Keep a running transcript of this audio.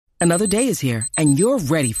Another day is here, and you're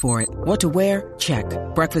ready for it. What to wear? Check.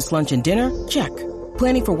 Breakfast, lunch, and dinner? Check.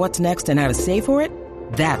 Planning for what's next and how to save for it?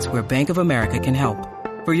 That's where Bank of America can help.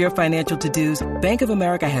 For your financial to-dos, Bank of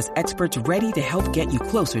America has experts ready to help get you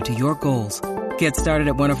closer to your goals. Get started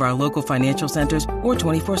at one of our local financial centers or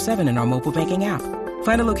 24/7 in our mobile banking app.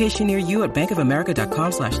 Find a location near you at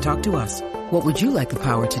bankofamerica.com/talktous. What would you like the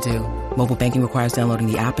power to do? Mobile banking requires downloading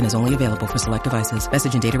the app and is only available for select devices.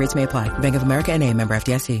 Message and data rates may apply. Bank of America N.A., member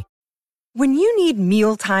FDIC. When you need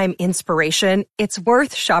mealtime inspiration, it's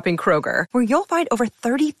worth shopping Kroger, where you'll find over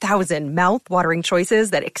 30,000 mouth-watering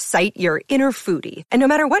choices that excite your inner foodie. And no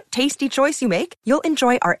matter what tasty choice you make, you'll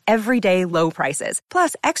enjoy our everyday low prices,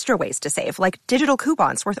 plus extra ways to save, like digital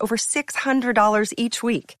coupons worth over $600 each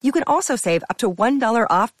week. You can also save up to $1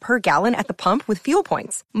 off per gallon at the pump with fuel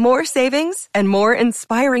points. More savings and more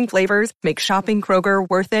inspiring flavors make shopping Kroger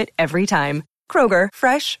worth it every time. Kroger,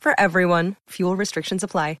 fresh for everyone. Fuel restrictions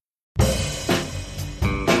apply.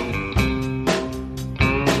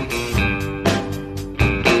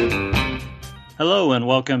 Hello and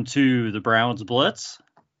welcome to the Browns Blitz.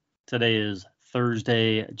 Today is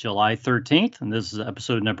Thursday, July 13th, and this is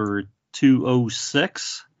episode number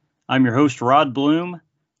 206. I'm your host, Rod Bloom.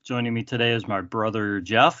 Joining me today is my brother,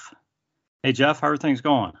 Jeff. Hey, Jeff, how are things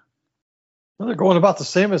going? Well, they're going about the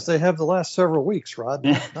same as they have the last several weeks, Rod.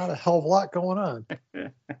 Not a hell of a lot going on.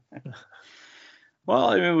 Well,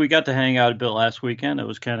 I mean, we got to hang out a bit last weekend.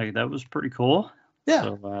 That was pretty cool.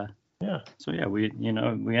 Yeah. So we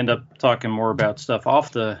end up talking more about stuff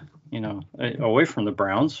off the, away from the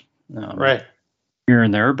Browns, right here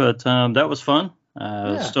and there. But that was fun.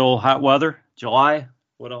 Still hot weather, July.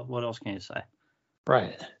 What else can you say?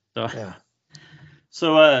 Right. So, yeah.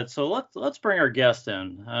 So let's bring our guest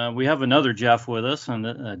in. We have another Jeff with us,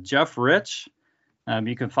 and Jeff Rich.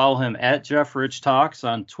 You can follow him at Jeff Rich Talks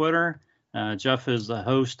on Twitter. Jeff is the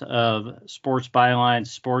host of Sports Byline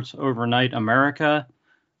Sports Overnight America.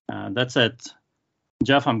 That's at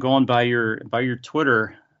Jeff. I'm going by your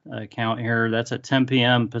Twitter account here. That's at 10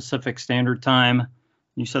 p.m. Pacific Standard Time.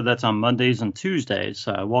 You said that's on Mondays and Tuesdays.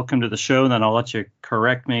 Welcome to the show. Then I'll let you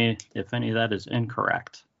correct me if any of that is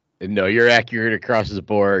incorrect. No, you're accurate across the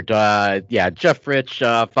board. Jeff Rich,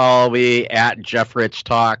 follow me at Jeff Rich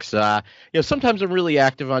Talks. Sometimes I'm really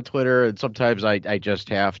active on Twitter, and sometimes I just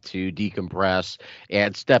have to decompress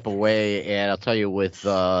and step away. And I'll tell you, with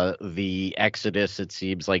the exodus, it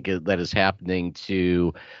seems like that is happening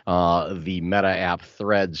to the Meta app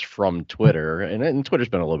Threads from Twitter, and Twitter's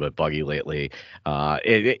been a little bit buggy lately.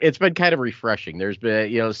 It's been kind of refreshing. There's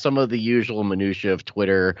been, some of the usual minutia of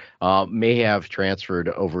Twitter may have transferred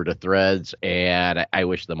over to Threads, and I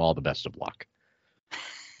wish them all the best of luck.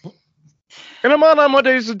 And I'm on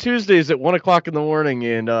Mondays and Tuesdays at 1:00 in the morning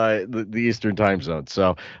in the Eastern time zone.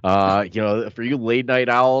 So, for you late night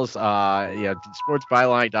owls,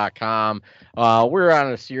 sportsbyline.com. We're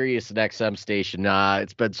on a Sirius and XM station.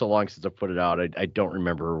 It's been so long since I put it out. I don't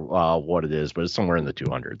remember what it is, but it's somewhere in the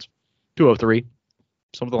 200s, 203,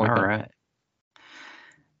 something like that. All right.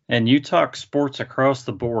 And you talk sports across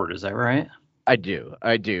the board, is that right? I do.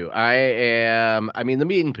 The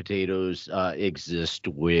meat and potatoes exist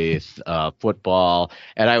with football,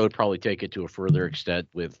 and I would probably take it to a further extent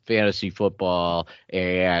with fantasy football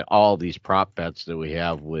and all these prop bets that we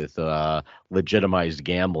have with legitimized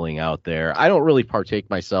gambling out there. I don't really partake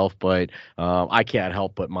myself, but I can't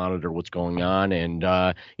help but monitor what's going on. And,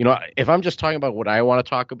 if I'm just talking about what I want to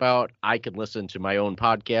talk about, I could listen to my own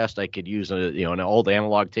podcast. I could use an old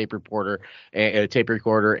analog tape recorder,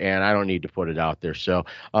 and I don't need to put it out there. So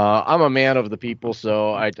I'm a man of the people,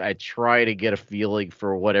 so I try to get a feeling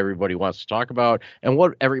for what everybody wants to talk about and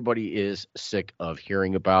what everybody is sick of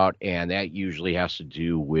hearing about, and that usually has to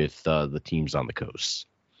do with the teams on the coast.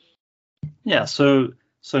 Yeah, so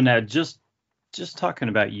now just talking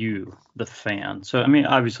about you, the fan. So I mean,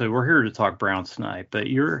 obviously we're here to talk Browns tonight, but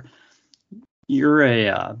you're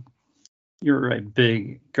a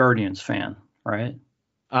big Guardians fan, right?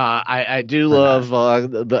 I do love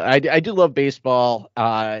I do love baseball.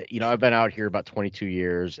 I've been out here about 22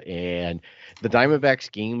 years, and the Diamondbacks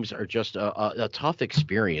games are just a tough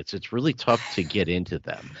experience. It's really tough to get into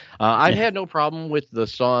them. I've had no problem with the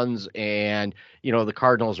Suns, and the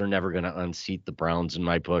Cardinals are never going to unseat the Browns in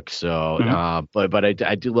my book. So, but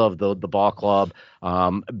I do love the ball club.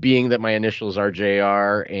 Being that my initials are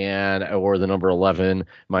JR and I wore the number 11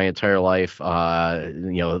 my entire life.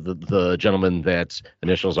 The gentleman that's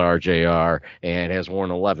initials are JR and has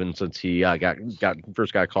worn 11 since he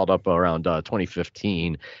first got called up around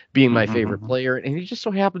 2015, being my favorite player, and he just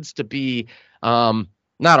so happens to be not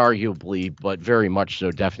arguably, but very much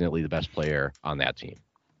so, definitely the best player on that team,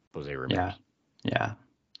 Jose Ramirez. Yeah.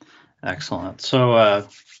 Excellent. So I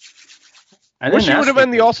Wish didn't you would ask have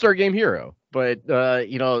been the you. All-Star Game hero, but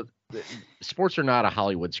sports are not a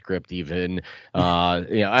Hollywood script. Even I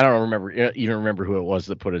don't even remember who it was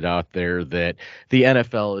that put it out there that the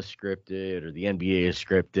NFL is scripted or the NBA is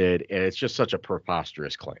scripted, and it's just such a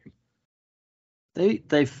preposterous claim.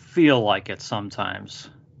 They feel like it sometimes.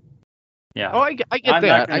 Yeah. Oh, I get I'm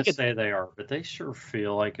that. not going to say they are, but they sure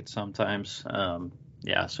feel like it sometimes.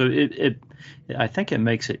 Yeah. So I think it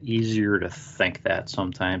makes it easier to think that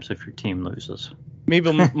sometimes if your team loses.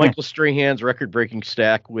 Maybe Michael Strahan's record-breaking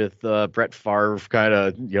stack with Brett Favre kind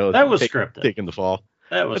of that was scripted, taking the fall.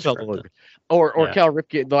 That was scripted. Or Cal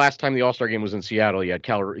Ripken. The last time the All-Star Game was in Seattle, you had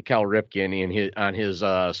Cal Ripken on his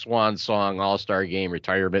swan song All-Star Game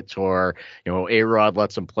retirement tour. A-Rod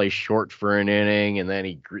lets him play short for an inning, and then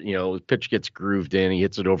his pitch gets grooved in, he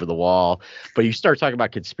hits it over the wall. But you start talking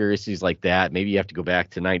about conspiracies like that, maybe you have to go back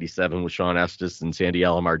to '97 with Sean Estes and Sandy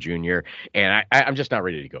Alomar Jr. And I'm just not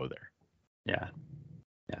ready to go there. Yeah.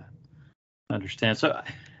 I understand. So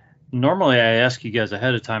normally I ask you guys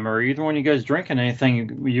ahead of time, are either one of you guys drinking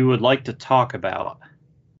anything you would like to talk about?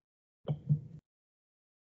 All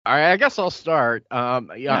right, I guess I'll start.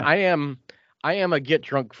 Yeah. I am a get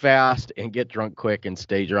drunk fast and get drunk quick and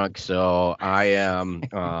stay drunk. So I am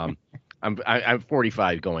I'm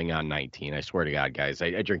 45 going on 19. I swear to God, guys,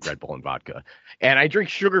 I drink Red Bull and vodka, and I drink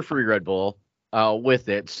sugar-free Red Bull with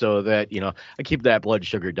it, so that I keep that blood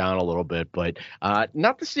sugar down a little bit. But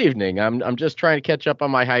not this evening. I'm just trying to catch up on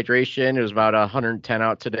my hydration. It was about 110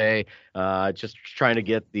 out today. Just trying to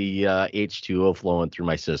get the H2O flowing through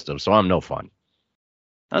my system. So I'm no fun.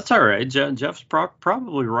 That's all right. Jeff's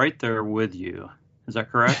probably right there with you. Is that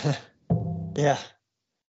correct? Yeah.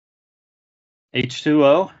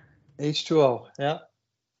 H2O? H2O, yeah.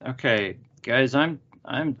 Okay, guys, I'm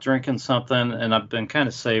drinking something, and I've been kind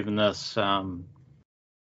of saving this to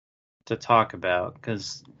talk about,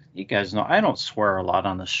 because you guys know I don't swear a lot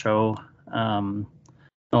on the show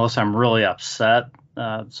unless I'm really upset.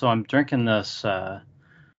 So I'm drinking this.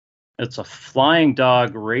 It's a Flying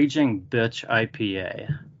Dog Raging Bitch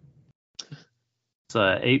IPA. It's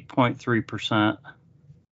 8.3%,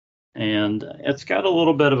 and it's got a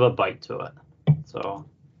little bit of a bite to it. So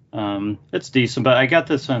it's decent, but I got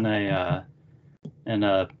this in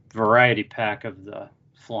a variety pack of the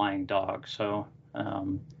Flying Dog, so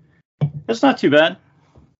it's not too bad.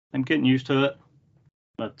 I'm getting used to it.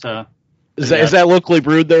 But is that locally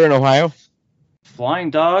brewed there in Ohio? Flying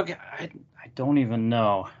Dog, I don't even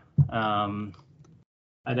know.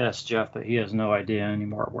 I'd ask Jeff, but he has no idea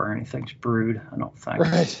anymore where anything's brewed, I don't think.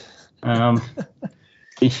 Right. Yeah,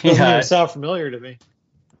 Doesn't even sound familiar to me.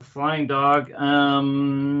 Flying Dog.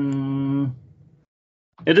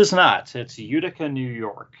 It is not. It's Utica, New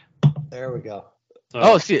York. There we go.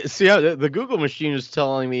 So, see, the Google machine is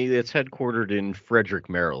telling me it's headquartered in Frederick,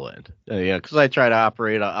 Maryland. Because I try to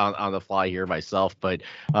operate on the fly here myself, but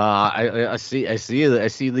I see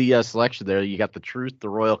the selection there. You got the Truth, the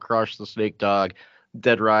Royal Crush, the Snake Dog,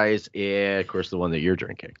 Dead Rise, and of course the one that you're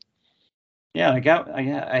drinking. Yeah,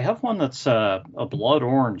 I have one that's a blood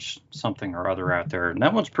orange something or other out there, and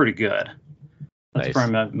that one's pretty good. That's Nice.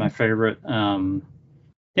 probably my favorite.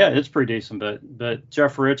 Yeah, it's pretty decent. But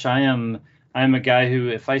Jeff Rich, I am a guy who,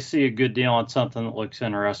 if I see a good deal on something that looks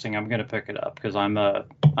interesting, I'm going to pick it up, because I'm a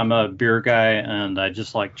beer guy, and I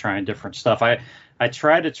just like trying different stuff. I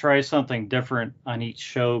try to try something different on each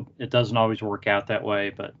show. It doesn't always work out that way,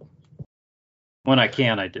 but when I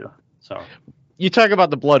can, I do. So you talk about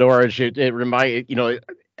the blood orange. It reminds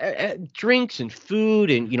drinks and food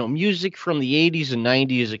and music from the 80s and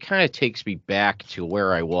 90s. It kind of takes me back to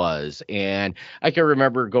where I was, and I can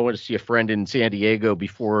remember going to see a friend in San Diego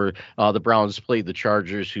before the Browns played the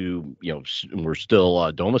Chargers, who were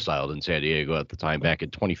still domiciled in San Diego at the time, back in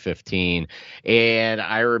 2015. And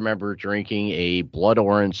I remember drinking a blood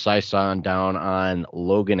orange saison down on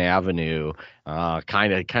Logan Avenue.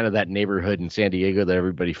 Kind of that neighborhood in San Diego that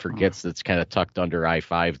everybody forgets, that's kind of tucked under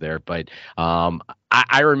I-5 there. But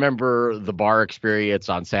I remember the bar experience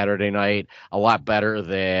on Saturday night a lot better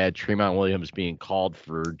than Tremont Williams being called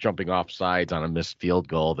for jumping off sides on a missed field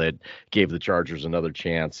goal that gave the Chargers another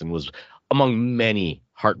chance, and was among many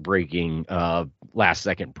heartbreaking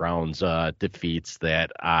last-second Browns defeats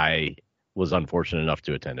that I was unfortunate enough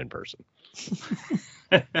to attend in person.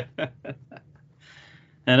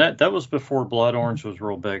 And that was before blood orange was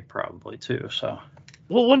real big, probably too. So,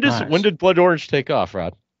 well, when did blood orange take off,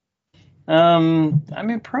 Rod? I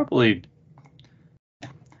mean, probably.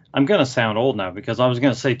 I'm gonna sound old now, because I was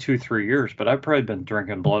gonna say 2-3 years, but I've probably been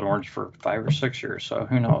drinking blood orange for 5 or 6 years. So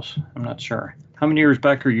who knows? I'm not sure. How many years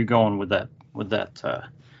back are you going with that?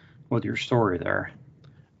 With your story there?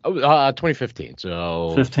 2015.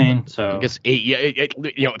 So 15. I So guess 8. Yeah,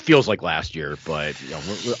 it feels like last year, but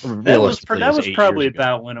realistically, that it's was 8 probably years ago.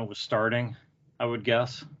 about when it was starting, I would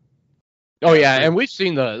guess. Oh yeah, and we've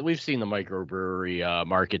seen the microbrewery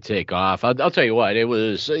market take off. I'll tell you what, it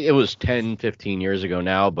was 10, 15 years ago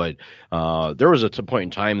now, but there was a point in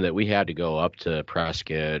time that we had to go up to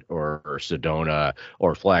Prescott or Sedona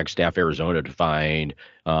or Flagstaff, Arizona to find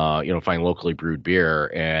find locally brewed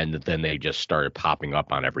beer, and then they just started popping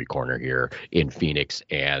up on every corner here in Phoenix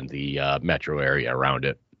and the metro area around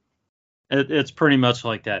it. It's pretty much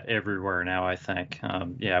like that everywhere now, I think.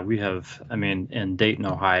 We have, in Dayton,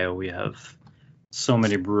 Ohio, we have so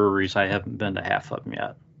many breweries. I haven't been to half of them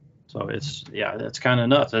yet. So it's kind of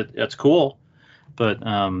nuts. It's cool, but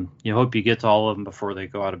you hope you get to all of them before they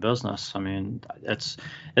go out of business. I mean, it's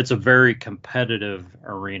a very competitive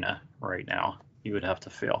arena right now, you would have to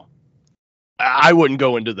feel. I wouldn't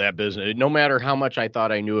go into that business. No matter how much I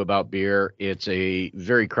thought I knew about beer, it's a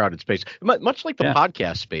very crowded space, much like the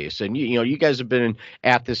podcast space. And you guys have been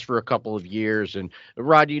at this for a couple of years. And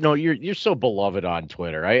Rod, you're so beloved on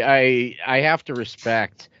Twitter. I have to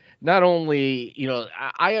respect. Not only,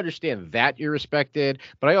 I understand that you're respected,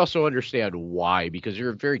 but I also understand why, because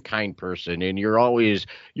you're a very kind person and you're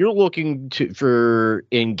looking for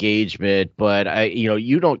engagement, but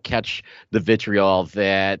you don't catch the vitriol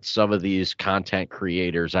that some of these content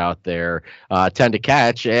creators out there tend to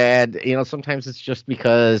catch. And, sometimes it's just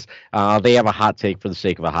because they have a hot take for the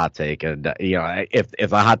sake of a hot take. And,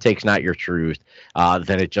 if a hot take's not your truth,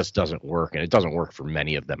 then it just doesn't work. And it doesn't work for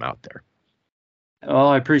many of them out there. Well,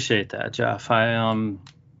 I appreciate that, Jeff.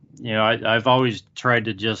 I've always tried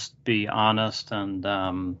to just be honest and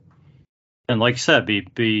like I said,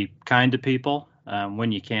 be kind to people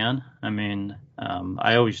when you can.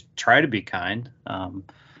 I always try to be kind.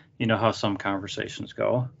 You know how some conversations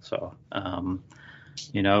go. So,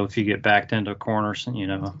 if you get backed into a corner,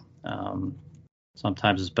 sometimes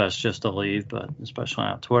it's best just to leave, but especially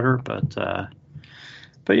on Twitter.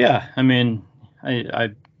 But yeah,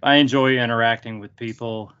 I enjoy interacting with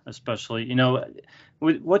people, especially,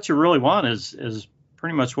 what you really want is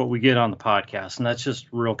pretty much what we get on the podcast, and that's just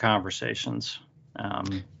real conversations.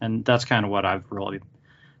 And that's kind of what I've really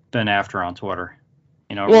been after on Twitter.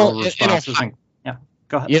 Real responses.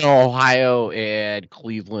 Go ahead. Ohio and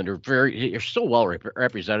Cleveland are so well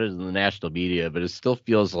represented in the national media, but it still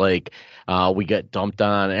feels like we get dumped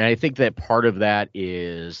on. And I think that part of that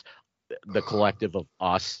is the collective of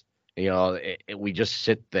us. We just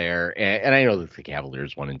sit there, and I know that the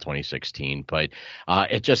Cavaliers won in 2016, but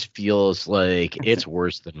it just feels like it's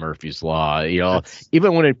worse than Murphy's Law.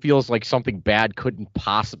 Even when it feels like something bad couldn't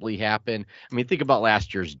possibly happen. Think about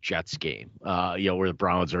last year's Jets game, where the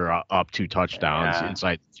Browns are up 2 touchdowns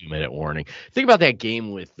inside the 2-minute warning. Think about that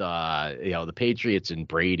game with the Patriots and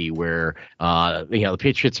Brady, where the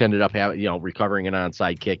Patriots ended up recovering an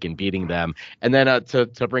onside kick and beating them, and then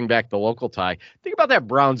to bring back the local tie. Think about that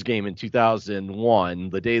Browns game in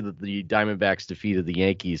 2001, the day that the Diamondbacks defeated the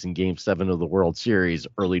Yankees in Game 7 of the World Series,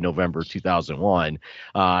 early November 2001.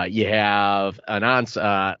 You have an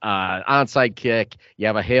onside kick, you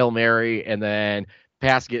have a Hail Mary, and then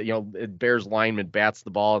Bears lineman bats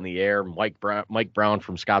the ball in the air. Mike Brown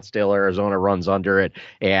from Scottsdale, Arizona runs under it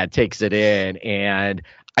and takes it in. And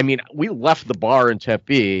we left the bar in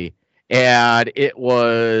Tempe, and it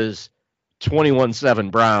was 21-7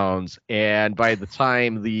 Browns, and by the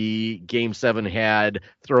time the Game 7 had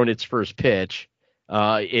thrown its first pitch,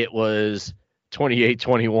 it was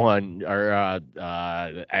 28-21, or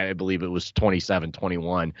I believe it was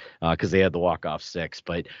 27-21, because they had the walk-off 6.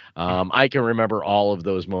 But I can remember all of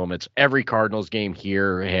those moments. Every Cardinals game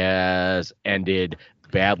here has ended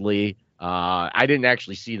badly. I didn't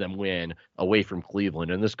actually see them win away from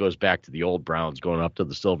Cleveland, and this goes back to the old Browns going up to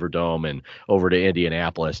the Silver Dome and over to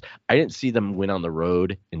Indianapolis. I didn't see them win on the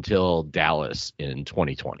road until Dallas in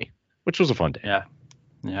 2020, which was a fun day.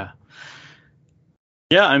 Yeah.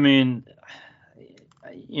 I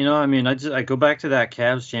go back to that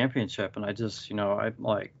Cavs championship, and I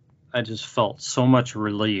just felt so much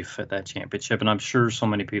relief at that championship, and I'm sure so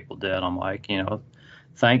many people did. I'm like,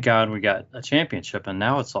 thank God we got a championship, and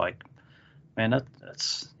now it's like, man,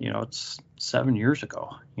 that's it's 7 years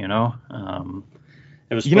ago. It was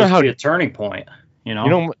supposed to be a turning point. You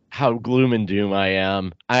know how gloom and doom I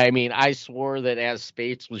am. I swore that as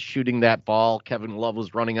Spates was shooting that ball, Kevin Love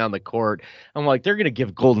was running on the court. I'm like, they're going to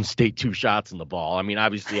give Golden State 2 shots in the ball.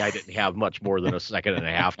 Obviously, I didn't have much more than a second and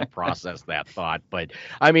a half to process that thought. But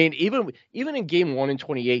even in Game 1 in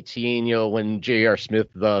 2018, when J.R. Smith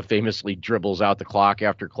famously dribbles out the clock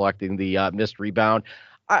after collecting the missed rebound,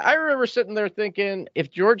 I remember sitting there thinking, if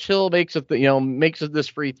George Hill makes it, makes it this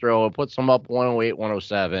free throw and puts them up 108,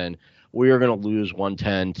 107, we are going to lose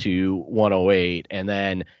 110 to 108. And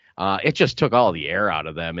then it just took all the air out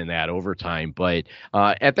of them in that overtime. But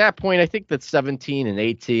at that point, I think that 17 and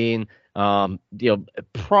 18,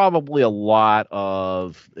 probably a lot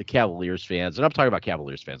of the Cavaliers fans, and I'm talking about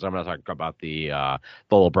Cavaliers fans. I'm not talking about the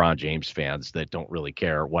LeBron James fans that don't really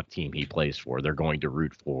care what team he plays for. They're going to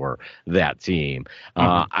root for that team.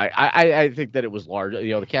 I think that it was large.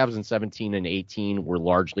 The Cavs in 17 and 18 were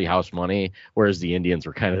largely house money, whereas the Indians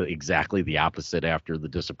were kind of exactly the opposite after the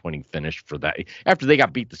disappointing finish for that. After they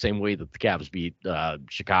got beat the same way that the Cavs beat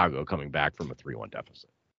Chicago, coming back from a 3-1 deficit.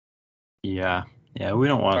 Yeah. Yeah, we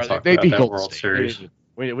don't want to talk about that World Series.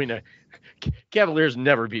 We know Cavaliers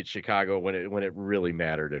never beat Chicago when it really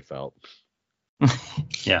mattered. It felt.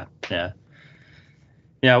 Yeah.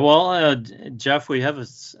 Well, Jeff, we have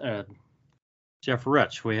Jeff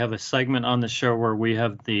Rich. We have a segment on the show where we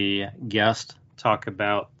have the guest talk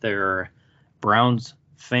about their Browns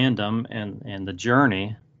fandom and the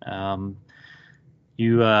journey.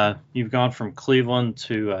 You've gone from Cleveland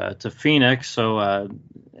to Phoenix, so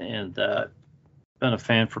been a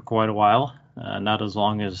fan for quite a while, not as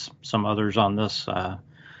long as some others on this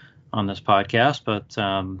podcast, but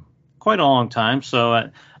quite a long time. So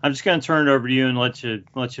I'm just going to turn it over to you and let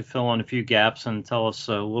you fill in a few gaps and tell us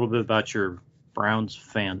a little bit about your Browns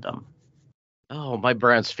fandom. Oh, my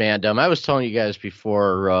Browns fandom. I was telling you guys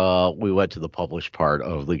before we went to the published part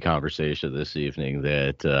of the conversation this evening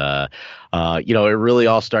that, it really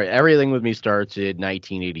all started. Everything with me starts in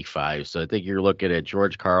 1985. So I think you're looking at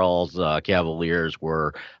George Karl's Cavaliers,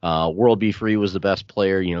 where World B. Free was the best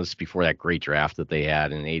player. This is before that great draft that they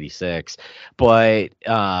had in 86. But,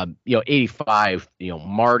 85,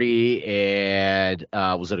 Marty and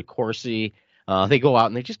was it a Corsi? They go out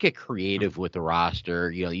and they just get creative with the roster.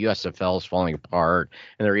 The USFL is falling apart,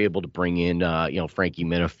 and they're able to bring in, Frankie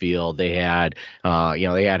Minifield. They had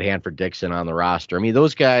Hanford Dixon on the roster. I mean,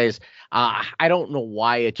 those guys. I don't know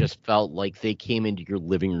why it just felt like they came into your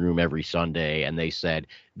living room every Sunday and they said,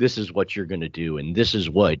 this is what you're going to do, and this is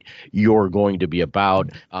what you're going to be about.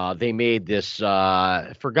 They made this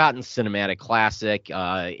forgotten cinematic classic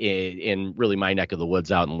in really my neck of the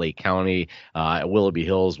woods out in Lake County at Willoughby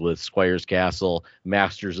Hills with Squires Castle,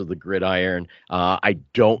 Masters of the Gridiron. I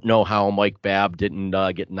don't know how Mike Babb didn't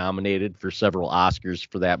get nominated for several Oscars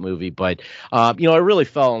for that movie, but, I really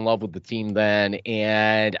fell in love with the team then,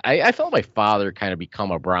 and I felt my father kind of become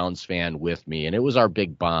a Browns fan with me, and it was our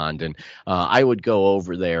big bond, and I would go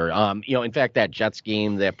over there. In fact, that Jets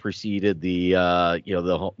game that preceded the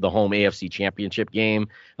home AFC Championship game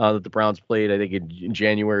that the Browns played, I think in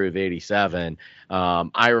January of '87.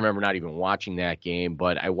 I remember not even watching that game,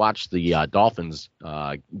 but I watched the Dolphins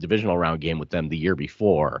divisional round game with them the year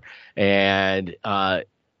before, and I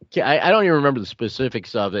don't even remember the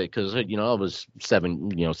specifics of it because I was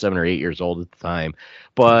 7 or 8 years old at the time.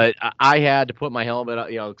 But I had to put my helmet on,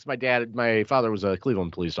 because my father was a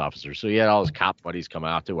Cleveland police officer, so he had all his cop buddies come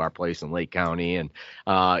out to our place in Lake County, and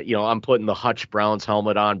I'm putting the Hutch Browns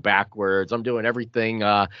helmet on backwards. I'm doing everything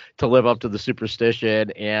to live up to the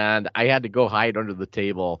superstition, and I had to go hide under the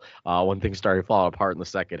table when things started falling apart in the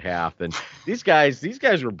second half. And these guys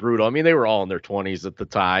were brutal. I mean, they were all in their 20s at the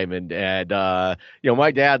time, and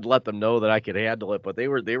my dad let them know that I could handle it, but they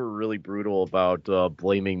were really brutal about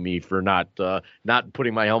blaming me for not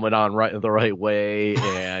putting my helmet on the right way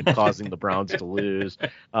and causing the Browns to lose.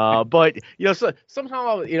 But so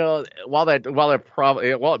somehow while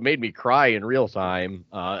it made me cry in real time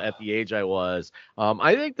at the age I was,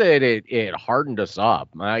 I think that it hardened us up.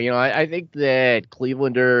 I think that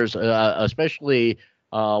Clevelanders, especially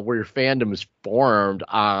where your fandom is formed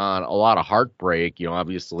on a lot of heartbreak,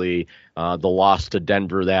 obviously the loss to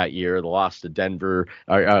Denver that year, the loss to Denver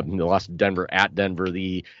at Denver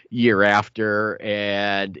the year after,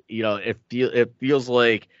 and it feels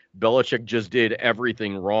like Belichick just did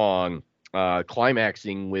everything wrong,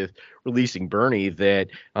 climaxing with releasing Bernie. That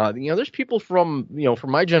there's people from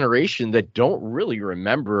my generation that don't really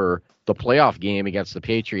remember the playoff game against the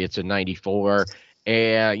Patriots in '94.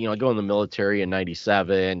 And I go in the military in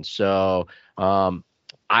 '97, so it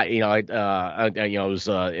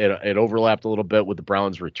overlapped a little bit with the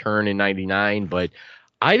Browns' return in '99, but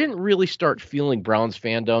I didn't really start feeling Browns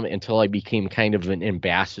fandom until I became kind of an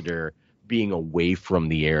ambassador, being away from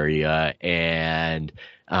the area, and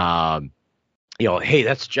hey,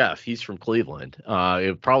 that's Jeff. He's from Cleveland.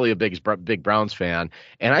 Probably a big Browns fan.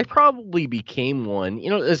 And I probably became one,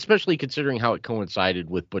 especially considering how it coincided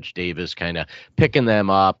with Butch Davis kind of picking them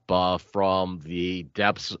up from the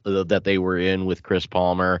depths that they were in with Chris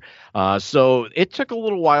Palmer. So it took a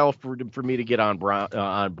little while for me to get on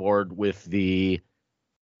board with the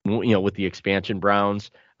expansion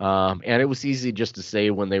Browns. And it was easy just to say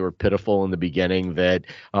when they were pitiful in the beginning that,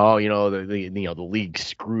 the league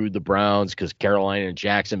screwed the Browns because Carolina and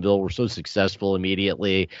Jacksonville were so successful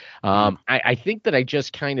immediately. I think that I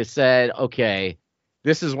just kind of said, okay,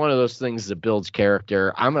 this is one of those things that builds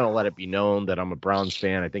character. I'm going to let it be known that I'm a Browns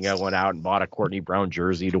fan. I think I went out and bought a Courtney Brown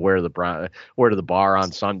jersey to wear to the bar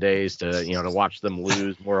on Sundays to watch them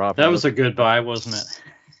lose more often. That was a good buy, wasn't it?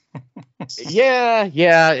 Yeah,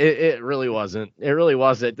 it really wasn't. It really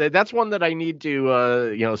wasn't. That's one that I need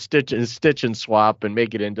to, stitch and swap and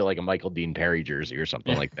make it into like a Michael Dean Perry jersey or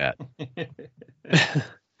something like that.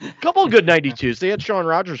 Couple of good 92s. They had Shawn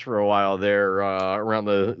Rogers for a while there around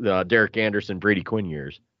the Derek Anderson, Brady Quinn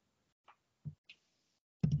years.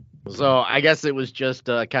 So I guess it was just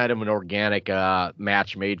kind of an organic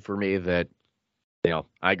match made for me that,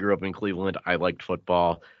 I grew up in Cleveland. I liked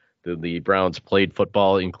football. The Browns played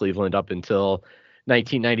football in Cleveland up until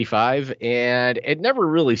 1995, and it never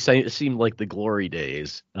really seemed like the glory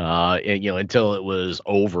days, until it was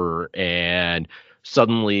over, and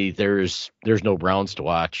suddenly there's no Browns to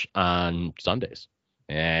watch on Sundays,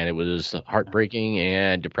 and it was heartbreaking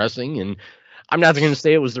and depressing. And I'm not going to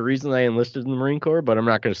say it was the reason I enlisted in the Marine Corps, but I'm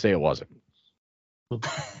not going to say it wasn't.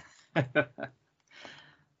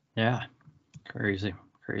 Yeah, crazy.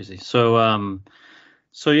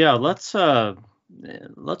 So yeah, let's go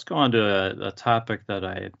on to a topic that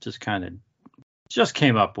I just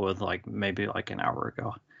came up with maybe an hour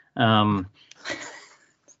ago.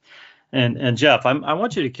 And Jeff, I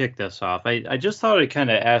want you to kick this off. I just thought I'd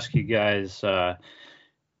kind of ask you guys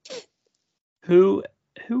who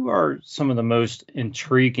are some of the most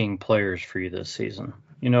intriguing players for you this season?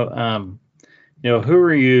 Who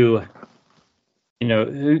are you?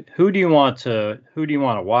 Who do you want to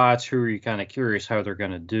watch? Who are you kind of curious how they're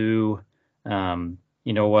going to do?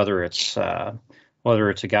 Whether it's a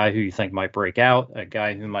guy who you think might break out, a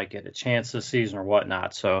guy who might get a chance this season or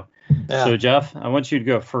whatnot. So Jeff, I want you to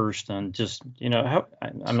go first, and just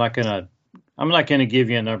I'm not gonna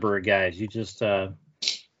give you a number of guys. You just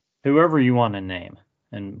whoever you want to name,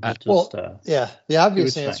 and the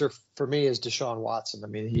obvious answer for me is Deshaun Watson. I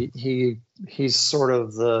mean, he's sort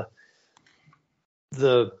of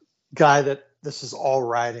the guy that this is all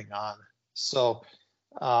riding on. So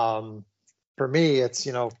for me, it's,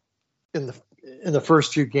 in the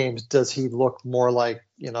first few games, does he look more like,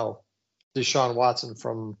 Deshaun Watson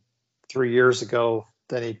from 3 years ago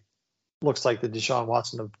than he looks like the Deshaun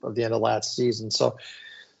Watson of the end of last season? So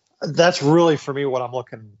that's really, for me, what I'm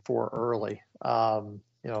looking for early. How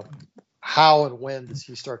and when does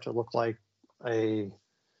he start to look like a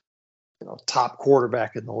top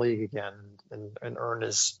quarterback in the league again and earn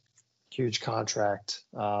his huge contract?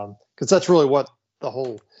 Because that's really what the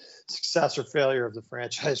whole success or failure of the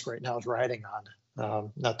franchise right now is riding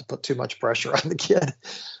on. Not to put too much pressure on the kid,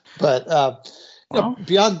 but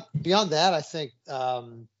beyond that, I think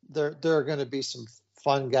there are going to be some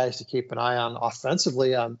fun guys to keep an eye on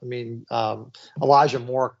offensively. Elijah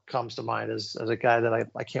Moore comes to mind as a guy that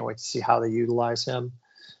I can't wait to see how they utilize him.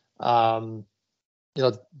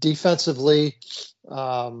 Defensively,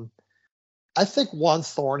 I think Juan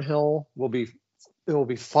Thornhill will be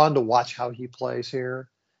fun to watch how he plays here.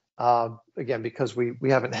 Again, because we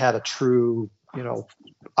haven't had a true,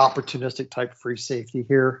 opportunistic type free safety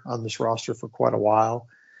here on this roster for quite a while.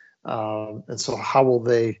 And so how will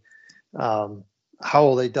they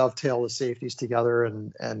dovetail the safeties together,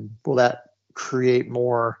 and will that create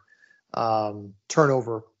more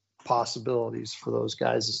turnover possibilities for those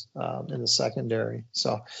guys in the secondary?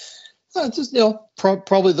 So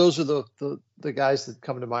probably those are the guys that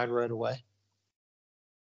come to mind right away.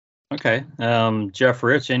 Okay. Jeff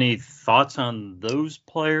Rich, any thoughts on those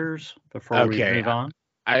players before we move on?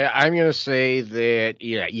 I'm going to say that,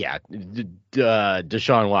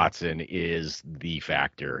 Deshaun Watson is the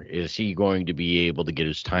factor. Is he going to be able to get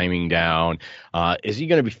his timing down? Is he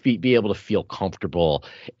going to be able to feel comfortable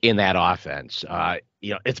in that offense?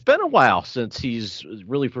 It's been a while since he's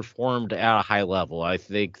really performed at a high level. I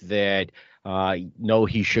think that no,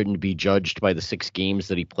 he shouldn't be judged by the 6 games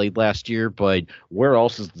that he played last year, but where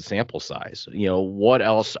else is the sample size? What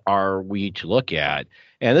else are we to look at?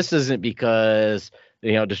 And this isn't because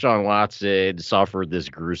Deshaun Watson suffered this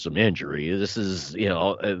gruesome injury. This is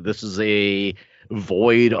a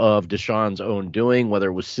void of Deshaun's own doing, whether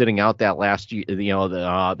it was sitting out that last year,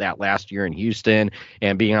 that last year in Houston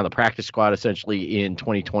and being on the practice squad essentially in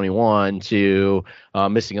 2021 to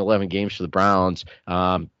missing 11 games for the Browns.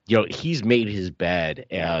 He's made his bed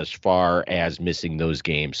as far as missing those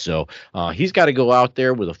games. So he's got to go out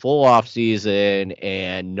there with a full offseason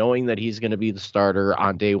and knowing that he's going to be the starter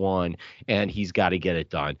on day one, and he's got to get it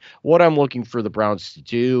done. What I'm looking for the Browns to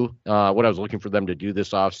do, what I was looking for them to do this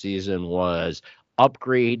offseason was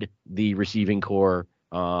upgrade the receiving core,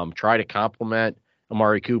 try to complement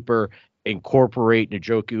Amari Cooper, incorporate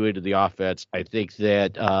Njoku into the offense. I think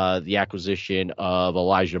that the acquisition of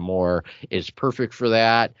Elijah Moore is perfect for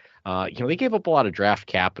that. They gave up a lot of draft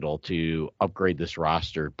capital to upgrade this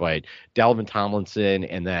roster, but Dalvin Tomlinson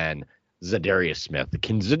and then Zadarius Smith.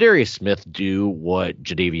 Can Zadarius Smith do what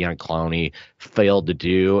Jadeveon Clowney failed to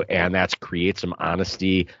do? And that's create some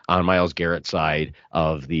honesty on Myles Garrett's side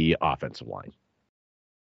of the offensive line.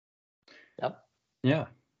 Yep. Yeah.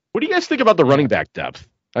 What do you guys think about the running back depth?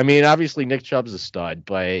 I mean, obviously Nick Chubb's a stud,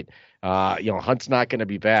 but Hunt's not going to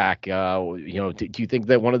be back. Do you think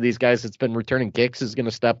that one of these guys that's been returning kicks is going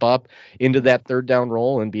to step up into that third down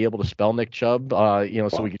role and be able to spell Nick Chubb?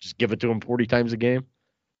 So we could just give it to him 40 times a game.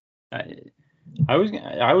 I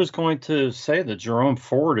was going to say that Jerome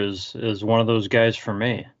Ford is one of those guys for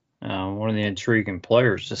me. One of the intriguing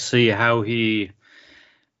players to see how he,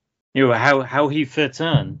 how he fits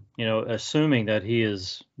in. Assuming that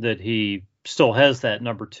he still has that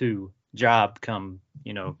number 2 job come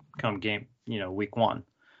game, week 1.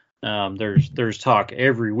 There's talk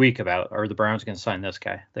every week about, are the Browns going to sign this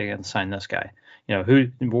guy? They going to sign this guy?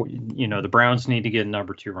 The Browns need to get a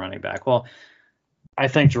number 2 running back. Well, I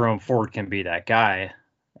think Jerome Ford can be that guy.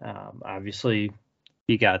 Obviously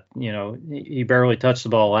he got, he barely touched the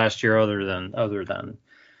ball last year other than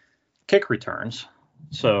kick returns.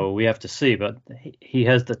 So we have to see, but he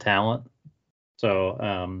has the talent. So,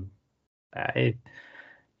 I'm going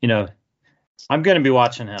to be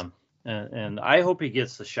watching him, and I hope he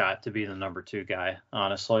gets the shot to be the number 2 guy.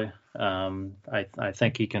 Honestly, I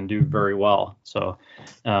think he can do very well. So,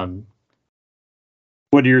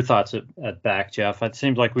 what are your thoughts at back, Jeff? It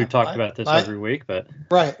seems like we've talked about this every week, but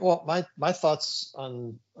right. Well, my thoughts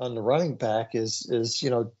on the running back is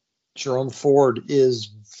Jerome Ford is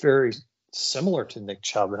very similar to Nick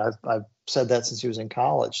Chubb, and I've said that since he was in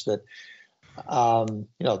college that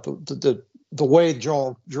the way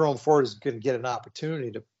Jerome Ford is going to get an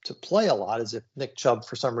opportunity to play a lot is if Nick Chubb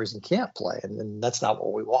for some reason can't play, and that's not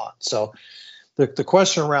what we want. So the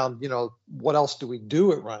question around what else do we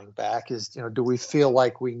do at running back is do we feel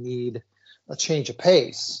like we need a change of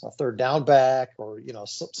pace, a third down back, or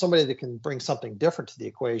somebody that can bring something different to the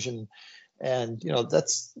equation. And,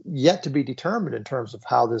 that's yet to be determined in terms of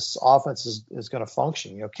how this offense is going to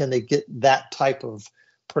function. Can they get that type of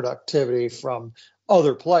productivity from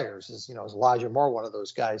other players? Is Elijah Moore one of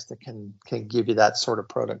those guys that can give you that sort of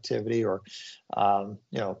productivity, or,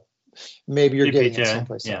 maybe you're getting it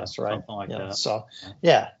someplace else, right? Like that. So,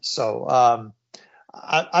 yeah. So,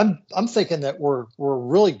 I'm thinking that we're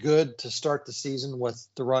really good to start the season with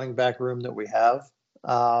the running back room that we have.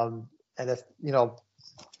 And if,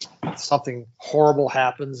 something horrible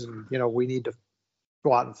happens and, we need to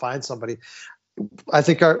go out and find somebody, I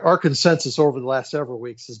think our consensus over the last several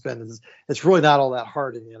weeks has been it's really not all that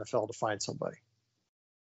hard in the NFL to find somebody.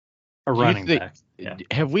 A running back. Yeah.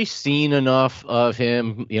 Have we seen enough of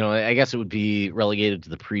him? I guess it would be relegated to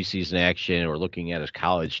the preseason action or looking at his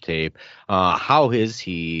college tape. How is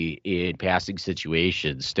he in passing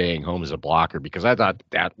situations, staying home as a blocker? Because I thought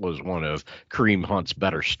that was one of Kareem Hunt's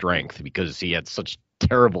better strength because he had such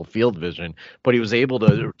terrible field vision, but he was able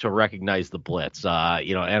to recognize the blitz.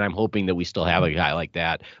 And I'm hoping that we still have a guy like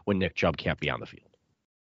that when Nick Chubb can't be on the field.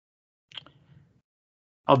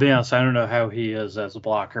 I'll be honest, I don't know how he is as a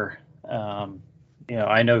blocker.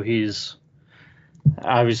 I know he's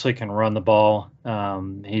obviously can run the ball.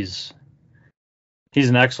 He's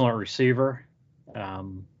an excellent receiver.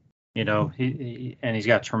 He's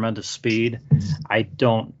got tremendous speed. I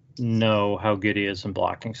don't know how good he is in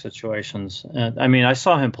blocking situations. I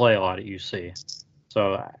saw him play a lot at UC,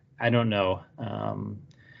 so I don't know.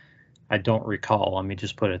 I don't recall. Let me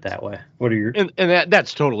just put it that way. What are your? And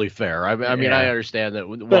that's totally fair. I understand that.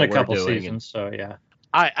 Been a couple seasons, so yeah.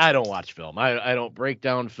 I don't watch film. I don't break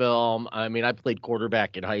down film. I mean, I played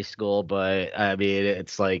quarterback in high school, but I mean,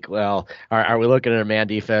 it's like, well, are we looking at a man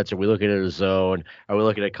defense? Are we looking at a zone? Are we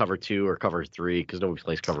looking at cover 2 or cover 3? Because nobody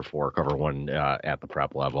plays cover 4 or cover 1 at the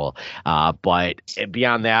prep level. But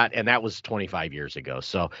beyond that, and that was 25 years ago.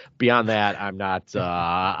 So beyond that, I'm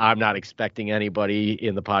not expecting anybody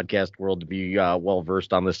in the podcast world to be well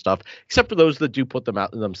versed on this stuff, except for those that do put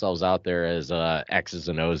themselves out there as X's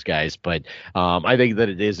and O's guys. But I think that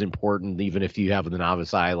it is important, even if you have the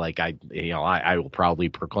novice eye, like I will proudly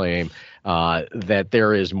proclaim that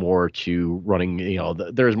there is more to running.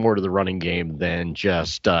 There's more to the running game than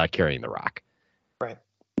just carrying the rock. Right.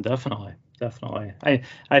 Definitely.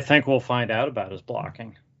 I think we'll find out about his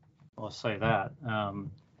blocking. Let's say that.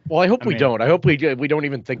 Well, I hope we don't. I hope we don't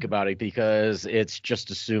even think about it, because it's just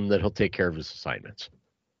assumed that he'll take care of his assignments.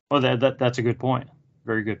 Well, that's a good point.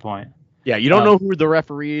 Very good point. Yeah, you don't know who the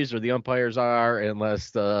referees or the umpires are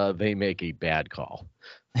unless they make a bad call.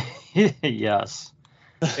 Yes.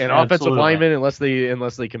 And offensive linemen, unless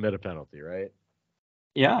they commit a penalty, right?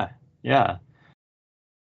 Yeah.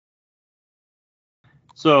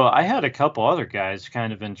 So I had a couple other guys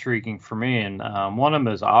kind of intriguing for me, and one of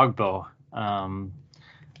them is Ogbo.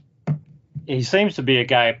 He seems to be a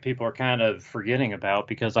guy people are kind of forgetting about,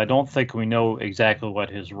 because I don't think we know exactly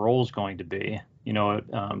what his role is going to be.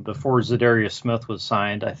 Before Zadarius Smith was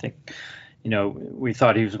signed, I think, we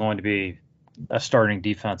thought he was going to be a starting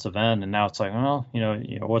defensive end, and now it's like, well,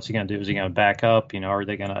 what's he going to do? Is he going to back up? Are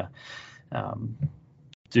they going to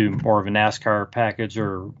do more of a NASCAR package,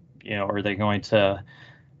 or are they going to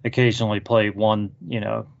occasionally play one,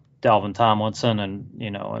 Dalvin Tomlinson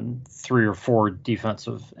and 3 or 4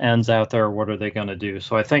 defensive ends out there? What are they going to do?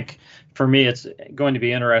 So I think for me, it's going to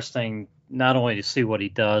be interesting not only to see what he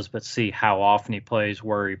does, but see how often he plays,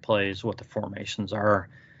 where he plays, what the formations are.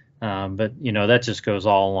 But that just goes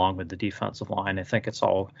all along with the defensive line. I think it's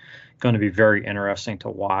all going to be very interesting to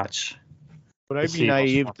watch. Would I be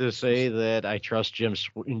naive to say that I trust Jim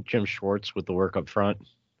Schwartz with the work up front?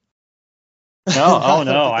 No,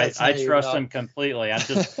 I trust him completely. I'm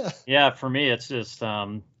just, for me, it's just,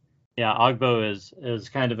 Ogbo is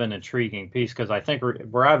kind of an intriguing piece, because I think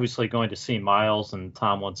we're obviously going to see Miles and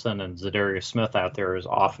Tomlinson and Zadarius Smith out there as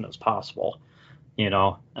often as possible.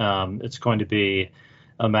 It's going to be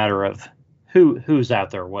a matter of who's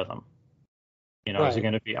out there with them. Right. Is it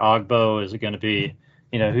going to be Ogbo? Is it going to be,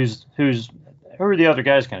 who are the other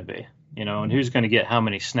guys going to be? And who's going to get how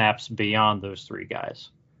many snaps beyond those 3 guys?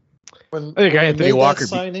 When Anthony Walker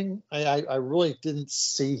signing, I really didn't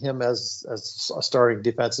see him as a starting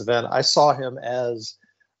defensive end. I saw him as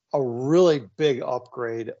a really big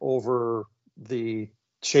upgrade over the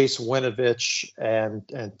Chase Winovich and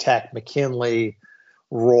Tack McKinley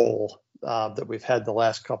role that we've had the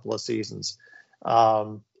last couple of seasons.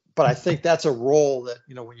 But I think that's a role that,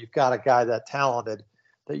 when you've got a guy that talented,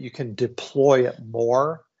 that you can deploy it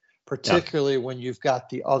more, particularly when you've got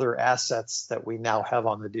the other assets that we now have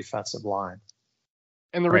on the defensive line.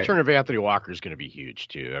 And the return of Anthony Walker is going to be huge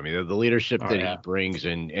too. I mean, the leadership he brings,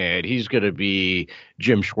 and he's going to be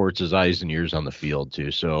Jim Schwartz's eyes and ears on the field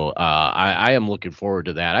too. So I am looking forward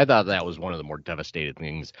to that. I thought that was one of the more devastating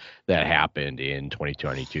things that happened in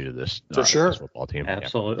 2022 to this, for sure, this football team.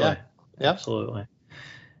 Absolutely. Yeah. Absolutely.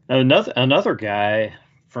 Another guy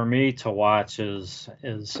for me to watch is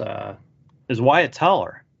Wyatt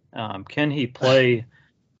Teller. Can he play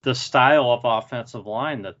the style of offensive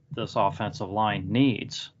line that this offensive line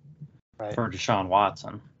needs for Deshaun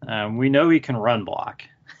Watson? We know he can run block.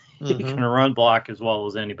 He can run block as well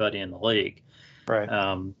as anybody in the league. Right.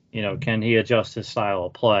 Can he adjust his style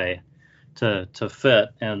of play to fit?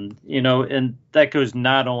 And, and that goes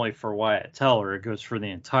not only for Wyatt Teller, it goes for the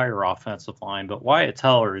entire offensive line. But Wyatt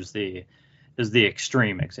Teller is the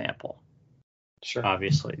extreme example. Sure.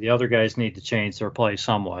 Obviously, the other guys need to change their play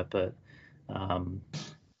somewhat, but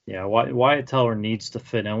Wyatt Teller needs to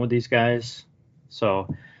fit in with these guys. So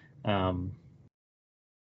we'll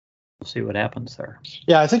see what happens there.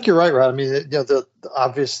 Yeah, I think you're right, Rod. I mean,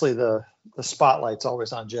 obviously the spotlight's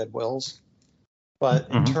always on Jed Wills, but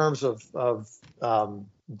in terms of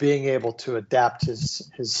being able to adapt his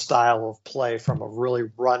style of play from a really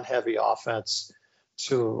run heavy offense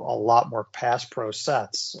to a lot more pass pro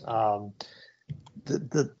sets.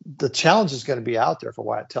 The challenge is going to be out there for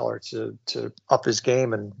Wyatt Teller to up his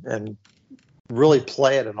game and really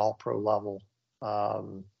play at an all pro level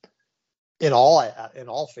in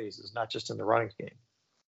all phases, not just in the running game.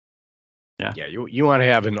 Yeah, you want to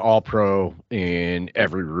have an all-pro in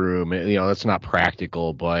every room. That's not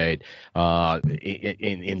practical, but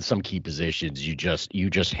in some key positions, you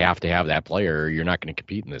just have to have that player, or you're not going to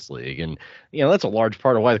compete in this league. And that's a large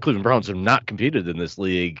part of why the Cleveland Browns have not competed in this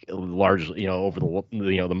league largely, over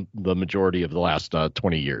the majority of the last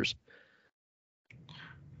 20 years.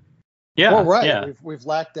 Yeah, well, right. Yeah. We've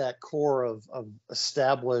lacked that core of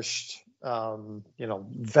established, veteran,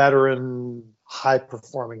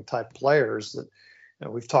 high-performing type players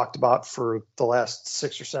that we've talked about for the last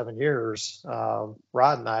 6 or 7 years.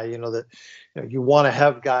 Rod and I, that you want to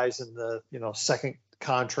have guys in the second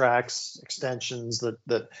contracts, extensions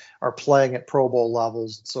that are playing at Pro Bowl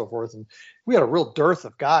levels and so forth. And we had a real dearth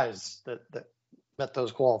of guys that met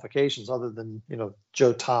those qualifications, other than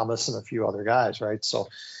Joe Thomas and a few other guys, right? So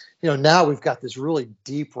now we've got this really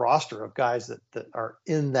deep roster of guys that are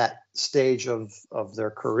in that stage of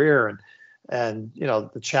their career. And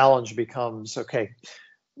the challenge becomes, okay,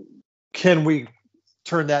 can we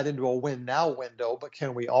turn that into a win now window, but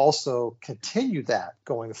can we also continue that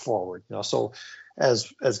going forward? So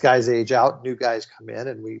as guys age out, new guys come in,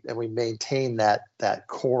 and we maintain that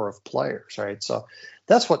core of players, right? So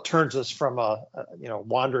that's what turns us from a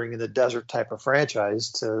wandering in the desert type of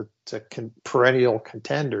franchise to perennial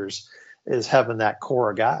contenders, is having that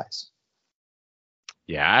core of guys.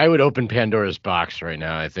 Yeah, I would open Pandora's box right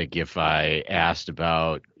now, I think, if I asked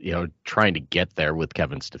about, trying to get there with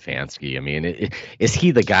Kevin Stefanski. I mean, is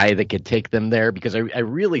he the guy that could take them there? Because I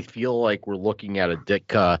really feel like we're looking at a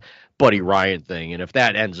Ditka, Buddy Ryan thing. And if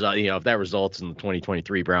that ends up, if that results in the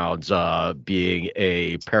 2023 Browns being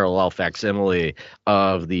a parallel facsimile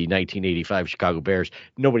of the 1985 Chicago Bears,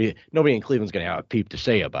 nobody in Cleveland's going to have a peep to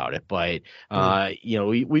say about it. But,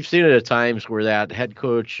 we've seen it at times where that head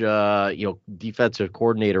coach, defensive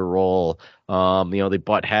coordinator role, they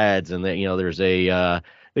butt heads, and there's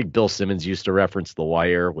I think Bill Simmons used to reference The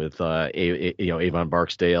Wire with Avon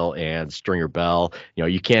Barksdale and Stringer Bell.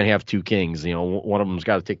 You can't have two kings. One of them's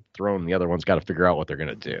got to take the throne, and the other one's got to figure out what they're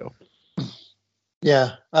going to do.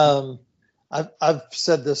 Yeah, I've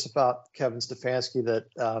said this about Kevin Stefanski, that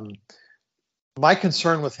my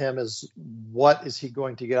concern with him is, what is he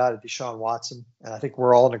going to get out of Deshaun Watson? And I think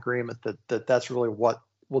we're all in agreement that that's really what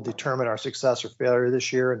will determine our success or failure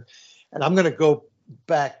this year. And I'm going to go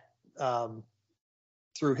back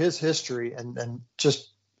through his history and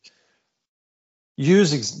just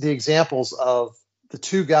use the examples of the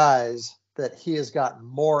two guys that he has gotten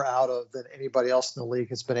more out of than anybody else in the league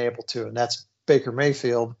has been able to. And that's Baker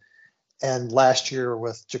Mayfield, and last year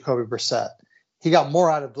with Jacoby Brissett. He got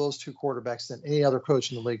more out of those two quarterbacks than any other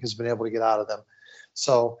coach in the league has been able to get out of them.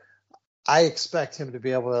 So I expect him to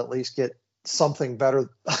be able to at least get something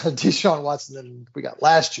better Deshaun Watson than we got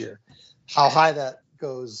last year. How high that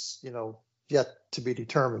goes, yet to be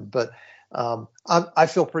determined. But I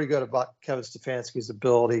feel pretty good about Kevin Stefanski's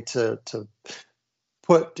ability to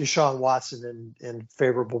put Deshaun Watson in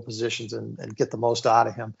favorable positions and get the most out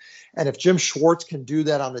of him. And if Jim Schwartz can do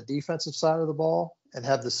that on the defensive side of the ball and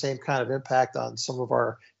have the same kind of impact on some of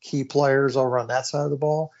our key players over on that side of the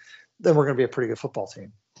ball, then we're going to be a pretty good football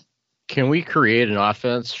team. Can we create an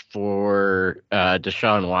offense for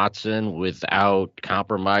Deshaun Watson without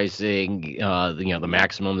compromising, the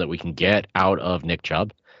maximum that we can get out of Nick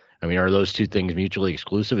Chubb? I mean, are those two things mutually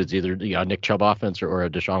exclusive? It's either the Nick Chubb offense or a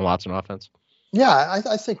Deshaun Watson offense. Yeah,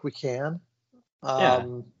 I think we can. I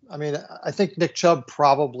mean, I think Nick Chubb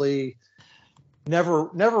probably never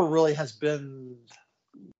really has been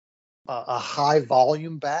a high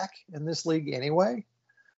volume back in this league anyway.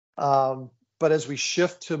 But as we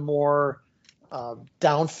shift to more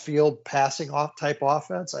downfield passing off type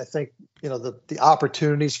offense, I think, the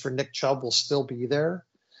opportunities for Nick Chubb will still be there.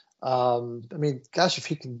 I mean, gosh, if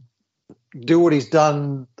he can do what he's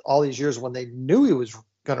done all these years when they knew he was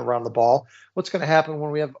going to run the ball, what's going to happen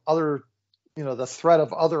when we have other, the threat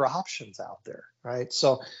of other options out there, right?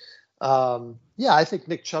 So, I think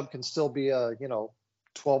Nick Chubb can still be a,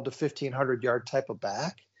 12 to 1,500 yard type of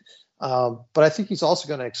back. But I think he's also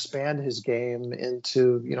going to expand his game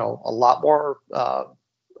into, a lot more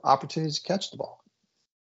opportunities to catch the ball.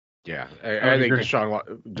 Yeah, I think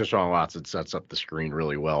Deshaun Watson sets up the screen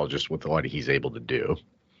really well just with what he's able to do.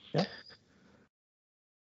 Yeah.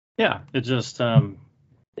 Yeah, it just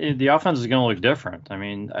the offense is going to look different. I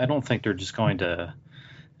mean, I don't think they're just going to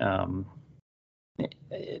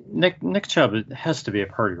Nick Chubb has to be a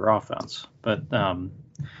part of your offense, but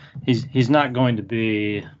he's not going to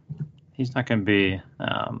be. He's not going to be.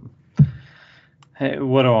 Hey,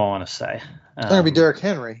 what do I want to say? It's not going to be Derrick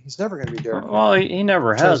Henry. He's never going to be Derrick. Well, he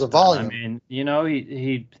never has. Volume. I mean,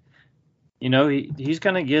 he he's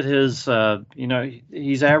going to get his,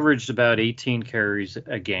 he's averaged about 18 carries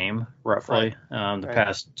a game, roughly, the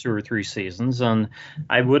past 2 or 3 seasons. And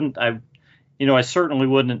I certainly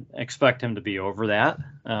wouldn't expect him to be over that.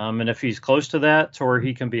 And if he's close to that, to where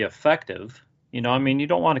he can be effective, you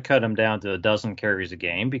don't want to cut him down to a dozen carries a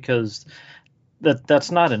game, because that's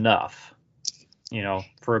not enough,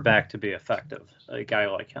 for a back to be effective. A guy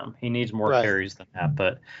like him, he needs more carries than that.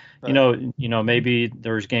 But maybe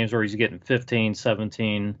there's games where he's getting 15,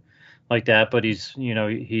 17 like that, but he's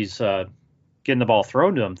getting the ball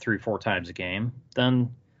thrown to him 3-4 times a game.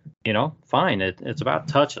 Then fine. It's about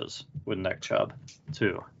touches with Nick Chubb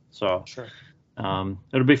too. So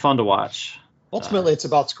it'll be fun to watch. Ultimately, it's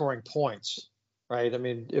about scoring points, right? I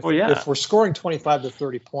mean, if we're scoring 25 to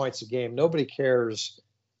 30 points a game, nobody cares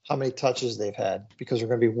how many touches they've had, because we're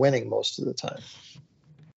going to be winning most of the time.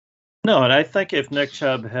 No, and I think if Nick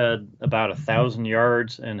Chubb had about 1,000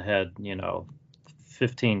 yards and had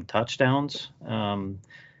 15 touchdowns,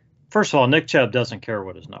 first of all, Nick Chubb doesn't care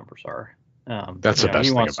what his numbers are. That's the best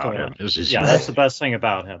thing about him. That's the best thing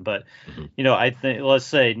about him. But I think, let's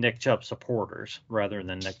say Nick Chubb supporters rather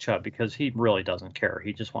than Nick Chubb, because he really doesn't care.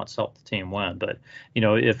 He just wants to help the team win. But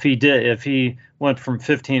if he went from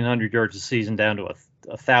 1,500 yards a season down to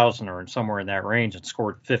 1,000 or somewhere in that range and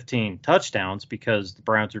scored 15 touchdowns because the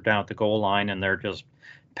Browns are down at the goal line and they're just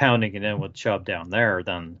pounding it in with Chubb down there,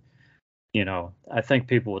 then I think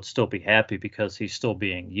people would still be happy because he's still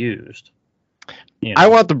being used. I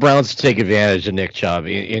want the Browns to take advantage of Nick Chubb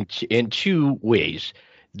in 2 ways.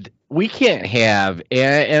 We can't have,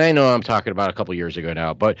 and I know I'm talking about a couple years ago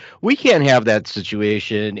now, but we can't have that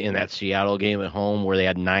situation in that Seattle game at home where they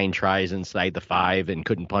had 9 tries inside the 5 and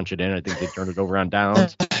couldn't punch it in. I think they turned it over on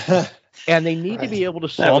downs. And they need to be able to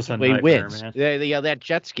salt away wins. That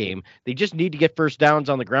Jets game, they just need to get first downs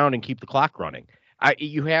on the ground and keep the clock running.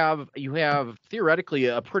 You have theoretically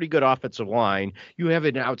a pretty good offensive line. You have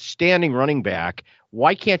an outstanding running back.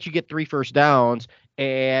 Why can't you get 3 first downs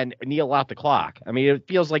and kneel out the clock? I mean, it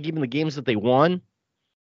feels like even the games that they won,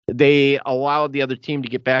 they allowed the other team to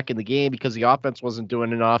get back in the game because the offense wasn't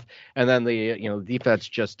doing enough, and then the defense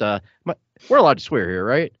just we're allowed to swear here,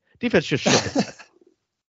 right? Defense just shook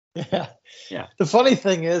it. Yeah. The funny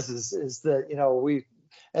thing is that we,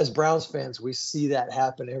 as Browns fans, we see that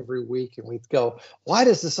happen every week, and we go, why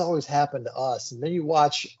does this always happen to us? And then you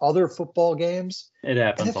watch other football games. It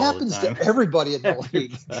happens. And it happens to everybody in the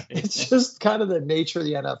league. It's just kind of the nature of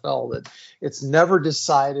the NFL that it's never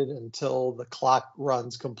decided until the clock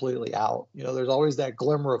runs completely out. There's always that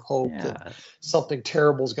glimmer of hope that something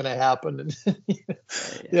terrible is going to happen, and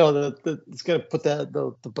it's going to put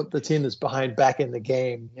the team that's behind back in the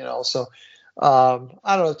game. So. I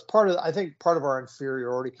don't know. It's part of our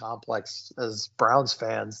inferiority complex as Browns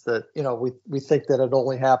fans that, we think that it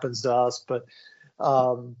only happens to us, but,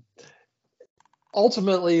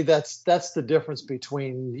 ultimately that's the difference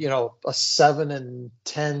between, a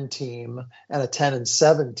 7-10 team and a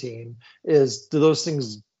 10-7 team is, do those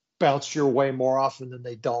things bounce your way more often than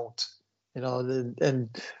they don't, and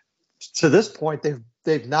to this point,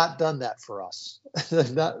 they've not done that for us.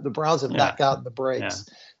 The Browns have not gotten the breaks.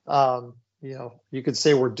 You could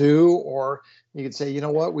say we're due, or you could say,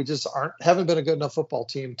 we just haven't been a good enough football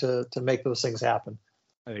team to make those things happen.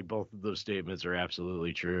 I think both of those statements are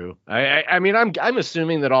absolutely true. I mean, I'm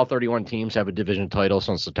assuming that all 31 teams have a division title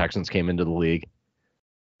since the Texans came into the league.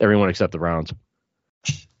 Everyone except the Browns.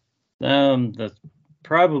 That's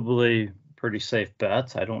probably pretty safe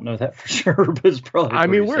bet. I don't know that for sure, but it's probably. I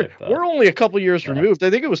mean, we're only a couple years removed. I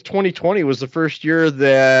think it was 2020 was the first year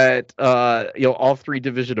that all 3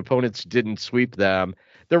 division opponents didn't sweep them.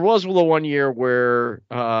 There was the one year where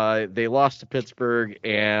they lost to Pittsburgh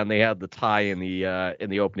and they had the tie in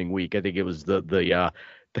the opening week. I think it was the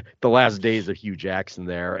last days of Hugh Jackson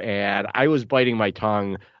there, and I was biting my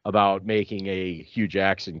tongue about making a Hugh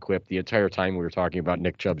Jackson quip the entire time we were talking about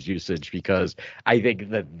Nick Chubb's usage, because I think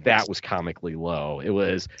that was comically low. It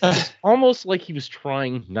was almost like he was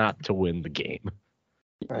trying not to win the game.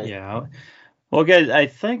 Right. Yeah. Well, guys, I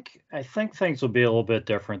think things will be a little bit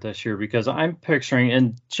different this year, because I'm picturing,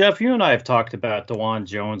 and Jeff, you and I have talked about DeJuan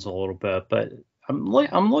Jones a little bit, but I'm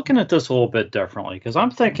looking at this a little bit differently, because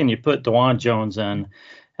I'm thinking you put DeJuan Jones in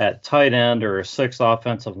at tight end or a 6th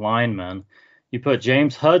offensive lineman. You put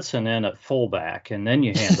James Hudson in at fullback, and then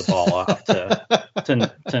you hand the ball off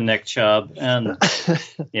to Nick Chubb. And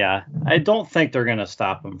I don't think they're going to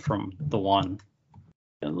stop him from the one,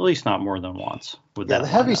 at least not more than once. The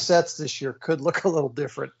heavy sets this year could look a little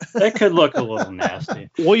different. It could look a little nasty.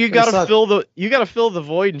 Well, you got to fill the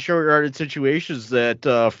void in short-yarded situations that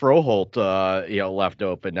Froholt left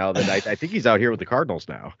open. Now that I think he's out here with the Cardinals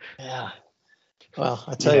now. Yeah. Well,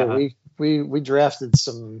 I tell you, we drafted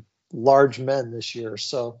some large men this year.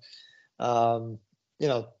 So, the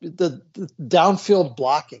downfield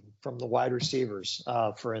blocking from the wide receivers,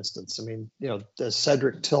 for instance. I mean, as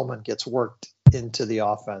Cedric Tillman gets worked into the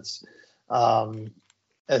offense,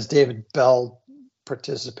 as David Bell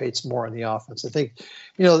participates more in the offense, I think,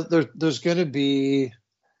 there's going to be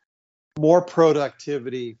more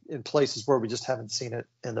productivity in places where we just haven't seen it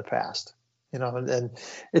in the past. And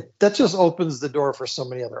that just opens the door for so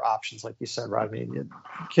many other options, like you said, Rod. I mean,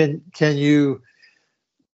 can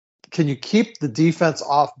you keep the defense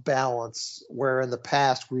off balance where in the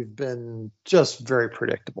past we've been just very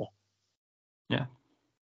predictable? Yeah.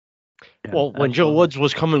 Well, when Joe Woods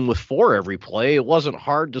was coming with 4 every play, it wasn't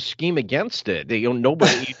hard to scheme against it. You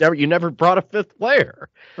never brought a 5th player,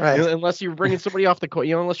 right? Unless you're bringing somebody off the,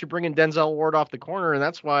 unless you're bringing Denzel Ward off the corner, and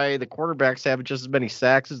that's why the quarterbacks have just as many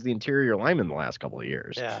sacks as the interior linemen the last couple of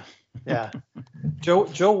years. Yeah.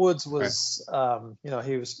 Joe Woods was,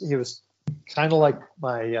 he was kind of like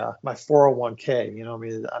my 401k. I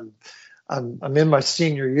mean, I'm in my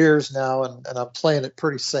senior years now, and I'm playing it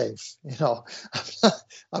pretty safe.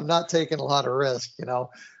 I'm not taking a lot of risk.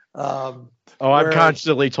 I'm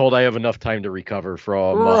constantly told I have enough time to recover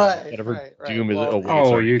from whatever doom is awaiting.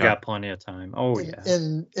 Oh, you got plenty of time. Oh, yeah.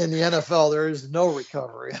 In the NFL, there is no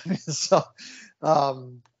recovery. I mean, so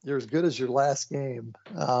you're as good as your last game.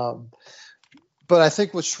 But I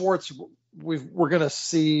think with Schwartz, we're going to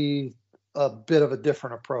see a bit of a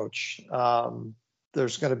different approach.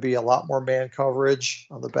 There's going to be a lot more man coverage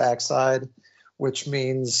on the backside, which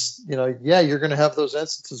means, you're going to have those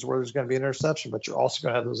instances where there's going to be an interception, but you're also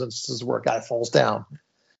going to have those instances where a guy falls down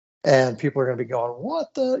and people are going to be going,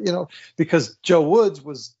 what the, because Joe Woods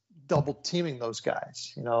was double teaming those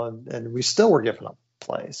guys, and we still were giving up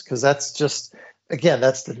plays because that's just, again,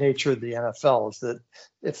 that's the nature of the NFL, is that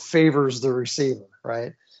it favors the receiver,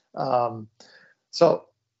 right? So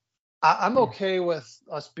I'm okay with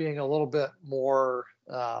us being a little bit more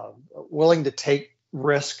willing to take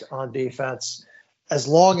risk on defense, as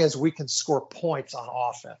long as we can score points on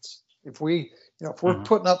offense. If we're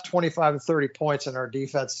putting up 25 and 30 points and our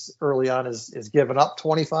defense early on is giving up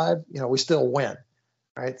 25, we still win,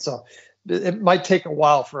 right? So it might take a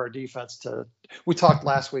while for our defense to. We talked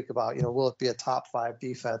last week about, will it be a top 5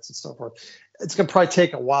 defense and so forth. It's going to probably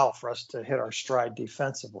take a while for us to hit our stride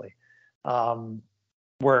defensively.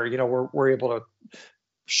 Where we're able to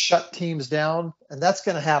shut teams down, and that's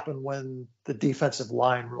going to happen when the defensive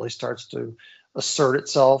line really starts to assert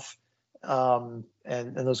itself, and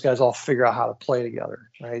those guys all figure out how to play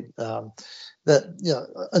together, right?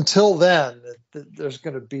 Until then, there's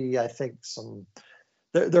going to be, I think,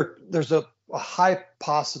 there's a high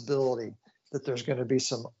possibility that there's going to be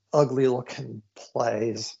some ugly looking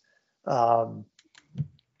plays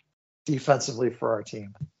defensively for our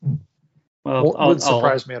team. Well, wouldn't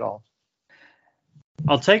surprise me at all.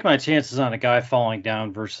 I'll take my chances on a guy falling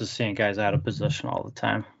down versus seeing guys out of position all the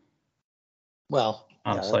time. Well,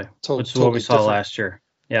 honestly, which is what we saw last year.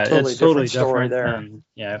 Yeah, it's totally different there. And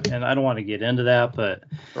I don't want to get into that, but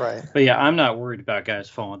yeah, I'm not worried about guys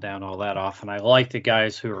falling down all that often. I like the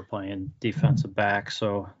guys who are playing defensive back.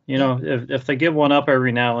 So, if they give one up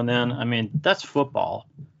every now and then, I mean, that's football.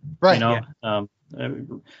 Right.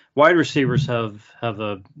 Wide receivers have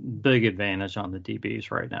a big advantage on the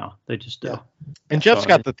DBs right now. They just do. Yeah. And Jeff's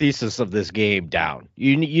got the thesis of this game down.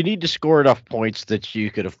 You need to score enough points that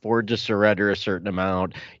you could afford to surrender a certain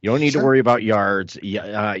amount. You don't need to worry about yards.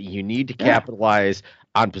 You need to capitalize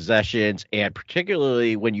on possessions, and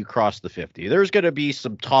particularly when you cross the 50. There's going to be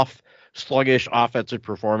some tough, sluggish offensive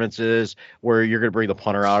performances where you're going to bring the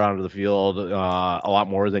punter out onto the field a lot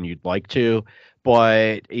more than you'd like to.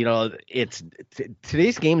 But, it's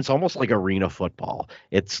today's game is almost like arena football.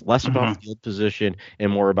 It's less about field position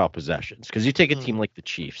and more about possessions. Because you take a team like the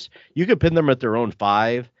Chiefs, you could pin them at their own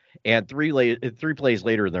 5, and three plays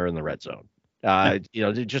later they're in the red zone.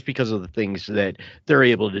 Just because of the things that they're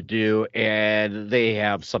able to do, and they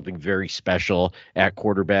have something very special at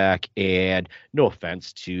quarterback. And no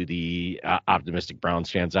offense to the optimistic Browns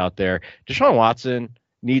fans out there, Deshaun Watson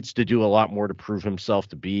needs to do a lot more to prove himself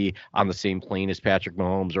to be on the same plane as Patrick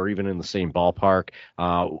Mahomes, or even in the same ballpark.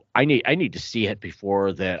 I need to see it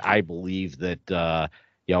before that I believe that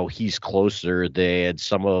he's closer than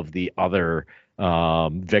some of the other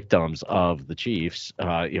victims of the Chiefs,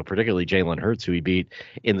 particularly Jalen Hurts, who he beat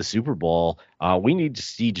in the Super Bowl. We need to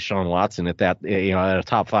see Deshaun Watson at that, at a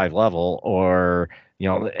top 5 level, or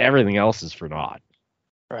everything else is for naught.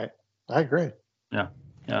 Right, I agree. Yeah.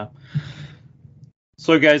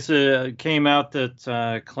 So, guys, it came out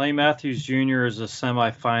that Clay Matthews Jr. is a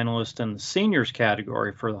semifinalist in the seniors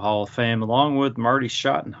category for the Hall of Fame, along with Marty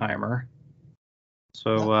Schottenheimer.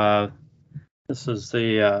 So this is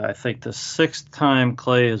I think the sixth time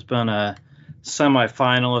Clay has been a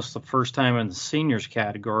semifinalist, the first time in the seniors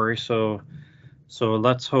category. So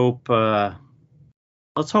let's hope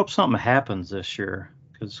something happens this year,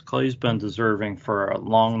 because Clay's been deserving for a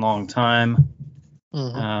long, long time.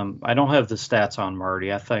 I don't have the stats on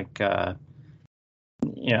Marty. I think, I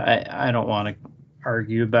don't want to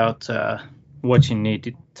argue about what you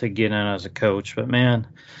need to get in as a coach, but man,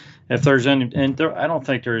 if there's I don't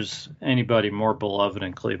think there's anybody more beloved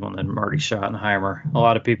in Cleveland than Marty Schottenheimer. A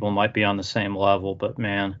lot of people might be on the same level, but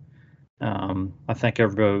man, I think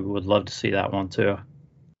everybody would love to see that one too.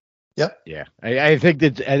 Yep. Yeah, I think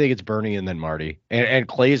it's Bernie and then Marty, and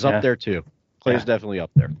Clay's up there too. Clay's definitely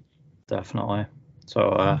up there. Definitely.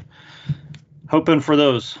 So hoping for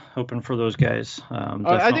those guys.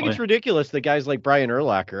 I think it's ridiculous that guys like Brian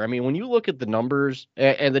Urlacher. I mean, when you look at the numbers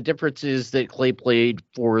and the differences that Clay played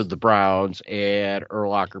for the Browns and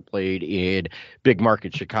Urlacher played in big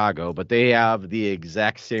market Chicago, but they have the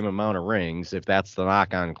exact same amount of rings, if that's the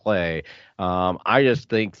knock on Clay. I just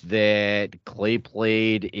think that Clay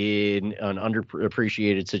played in an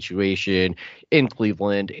underappreciated situation in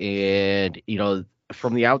Cleveland, and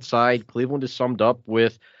from the outside, Cleveland is summed up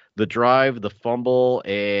with the drive, the fumble,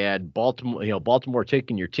 and Baltimore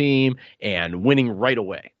taking your team and winning right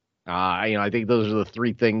away. I think those are the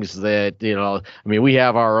three things that, we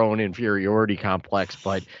have our own inferiority complex,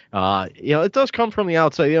 but, it does come from the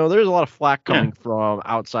outside. There's a lot of flack coming from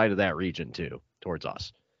outside of that region too, towards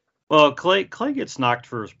us. Well, Clay gets knocked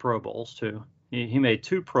for his Pro Bowls too. He made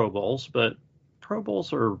 2 Pro Bowls, but Pro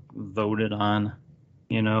Bowls are voted on,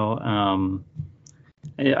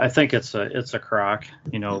 I think it's a crock.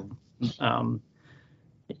 You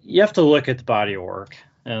have to look at the body of work,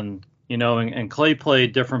 and and Clay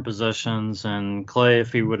played different positions, and Clay,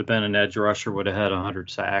 if he would have been an edge rusher, would have had 100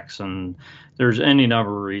 sacks, and there's any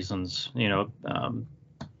number of reasons,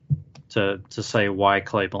 to say why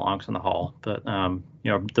Clay belongs in the Hall. But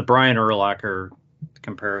the Brian Urlacher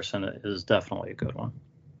comparison is definitely a good one.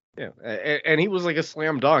 Yeah, and he was like a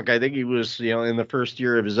slam dunk. I think he was, in the first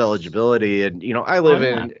year of his eligibility, and I live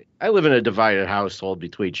in a divided household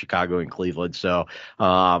between Chicago and Cleveland, so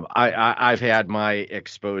I've had my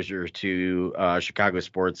exposure to Chicago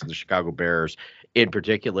sports and the Chicago Bears in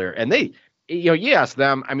particular, and they. You ask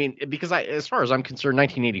them, because as far as I'm concerned,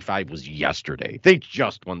 1985 was yesterday. They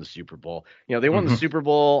just won the Super Bowl. They won the Super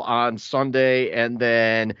Bowl on Sunday, and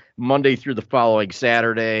then Monday through the following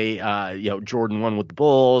Saturday, Jordan won with the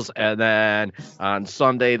Bulls, and then on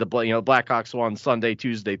Sunday, the Blackhawks won Sunday,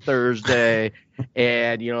 Tuesday, Thursday,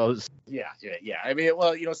 and yeah.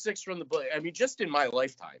 6 from the. Just in my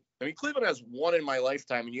lifetime. Cleveland has one in my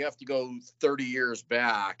lifetime, and you have to go 30 years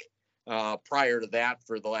back. Prior to that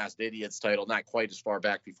for the last Idiots title, not quite as far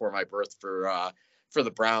back before my birth for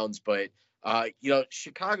the Browns, but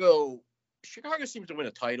Chicago seems to win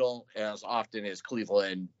a title as often as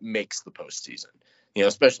Cleveland makes the postseason.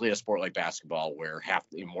 Especially in a sport like basketball, where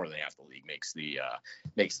more than half the league makes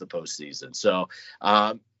the postseason. So,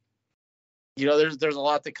 there's a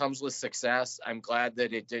lot that comes with success. I'm glad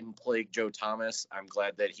that it didn't plague Joe Thomas. I'm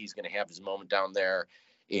glad that he's going to have his moment down there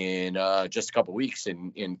in just a couple weeks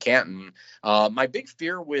in Canton. My big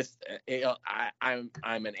fear with I'm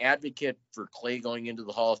an advocate for Clay going into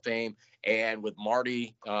the Hall of Fame, and with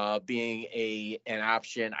Marty being an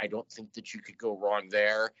option, I don't think that you could go wrong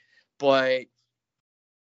there. But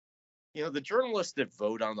the journalists that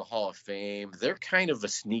vote on the Hall of Fame, they're kind of a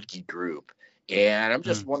sneaky group, and I'm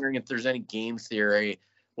just wondering if there's any game theory.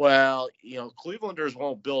 Well, Clevelanders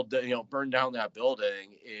won't burn down that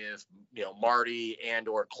building if, Marty and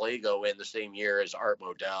or Clay go in the same year as Art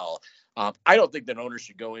Modell. I don't think that owners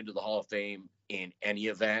should go into the Hall of Fame in any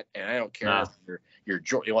event. And I don't care if you're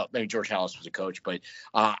George, maybe George Halas was a coach, but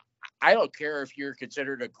I don't care if you're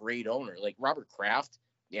considered a great owner. Like Robert Kraft,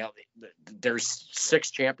 there's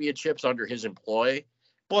 6 championships under his employ,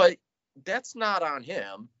 but that's not on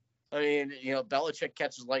him. Belichick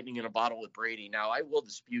catches lightning in a bottle with Brady. Now, I will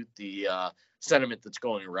dispute the sentiment that's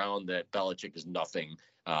going around that Belichick is nothing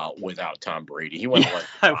without Tom Brady. He went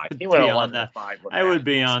 11-5. He went 11-5. I would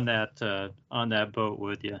be on that boat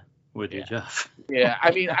with you, Jeff. Yeah,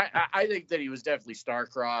 I think that he was definitely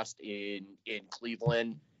star-crossed in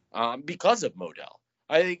Cleveland because of Modell.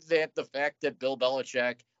 I think that the fact that Bill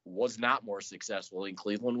Belichick was not more successful in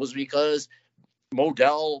Cleveland was because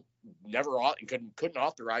Modell couldn't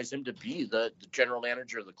authorize him to be the general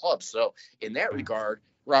manager of the club. So in that regard,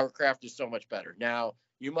 Robert Kraft is so much better. Now,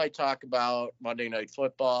 You might talk about Monday Night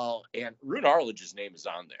Football, and Roone Arledge's name is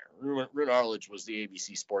on there. Roone Arledge was the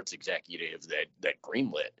ABC Sports executive that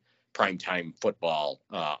greenlit primetime football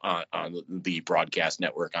on the broadcast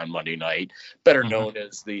network on Monday night, better known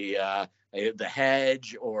as the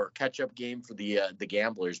hedge or catch-up game for the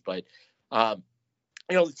gamblers. But the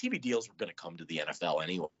TV deals were going to come to the NFL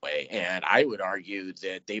anyway, and I would argue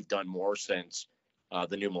that they've done more since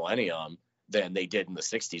the new millennium than they did in the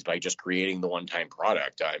 60s by just creating the one-time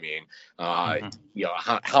product. I mean,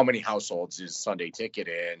 how many households is Sunday Ticket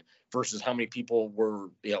in versus how many people were,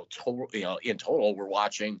 in total were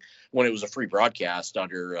watching when it was a free broadcast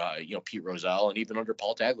under, Pete Rozelle and even under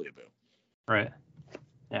Paul Tagliabue. Right.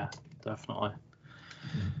 Yeah, definitely.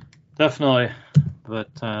 But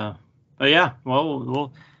yeah,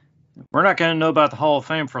 well, we're not going to know about the Hall of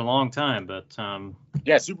Fame for a long time, but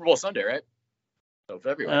Super Bowl Sunday, right? So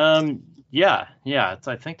February. Yeah.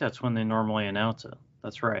 I think that's when they normally announce it.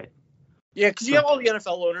 That's right. Yeah, because you have all the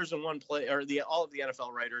NFL owners in one place, or all of the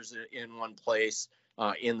NFL writers in one place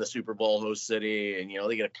in the Super Bowl host city, and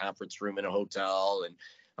they get a conference room in a hotel, and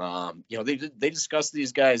they discuss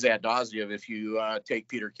these guys ad nauseum. If you take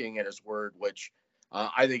Peter King at his word, which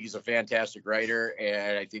I think he's a fantastic writer,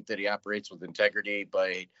 and I think that he operates with integrity,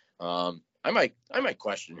 but I might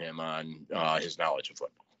question him on his knowledge of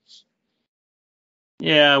football.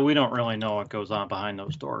 Yeah, we don't really know what goes on behind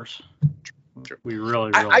those doors. True. We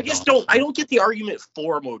really I just don't. I don't get the argument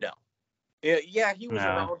for Modell. Yeah, he was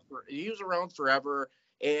around forever.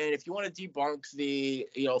 And if you want to debunk the,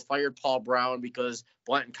 fired Paul Brown because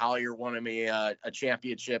Blanton Collier won him a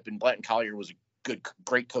championship, and Blanton Collier was a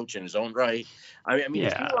great coach in his own right. I mean,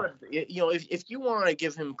 if you want to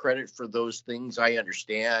give him credit for those things, I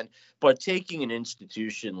understand. But taking an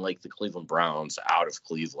institution like the Cleveland Browns out of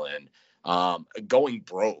Cleveland, going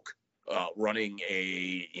broke, running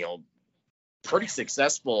a pretty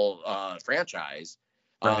successful franchise,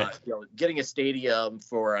 right. Getting a stadium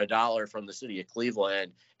for $1 from the city of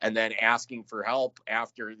Cleveland, and then asking for help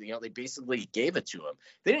after they basically gave it to him.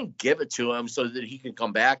 They didn't give it to him so that he could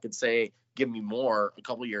come back and say, "Give me more" a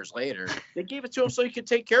couple of years later. They gave it to him so he could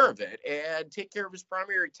take care of it and take care of his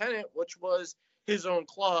primary tenant, which was his own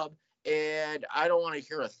club. And I don't want to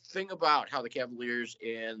hear a thing about how the Cavaliers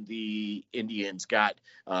and the Indians got,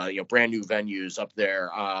 brand new venues up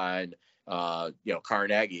there on,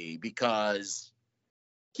 Carnegie, because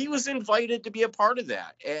he was invited to be a part of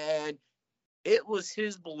that. And it was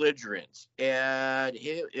his belligerence and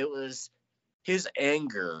it was his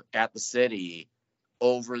anger at the city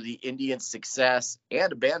over the Indians' success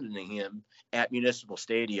and abandoning him at Municipal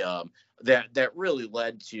Stadium that really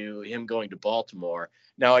led to him going to Baltimore.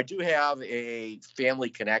 Now, I do have a family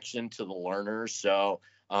connection to the Lerners, so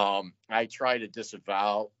I try to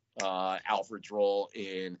disavow Alfred's role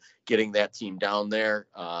in getting that team down there.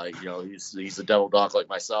 He's a devil dog like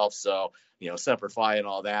myself, so Semper Fi and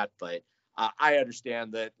all that. But I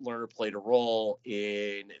understand that Lerner played a role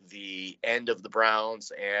in the end of the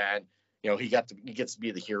Browns, and he gets to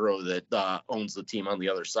be the hero that owns the team on the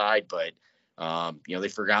other side. But they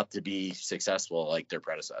forgot to be successful like their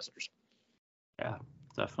predecessors. Yeah,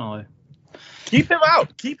 definitely. Keep him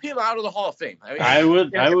out. Keep him out of the Hall of Fame. I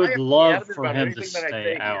would love for him to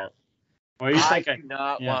stay out. What do you think? I do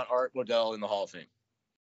not want Art Modell in the Hall of Fame.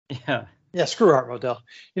 Yeah. Yeah, screw Art Modell.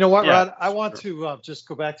 You know what, Rod? I want to just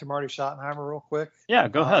go back to Marty Schottenheimer real quick. Yeah,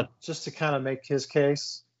 go ahead. Just to kind of make his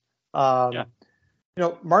case. Yeah.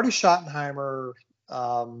 Marty Schottenheimer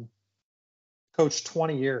coached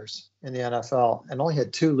 20 years in the NFL and only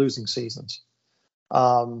had 2 losing seasons.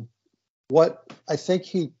 What I think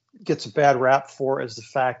he gets a bad rap for is the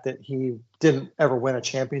fact that he didn't ever win a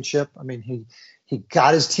championship. I mean, he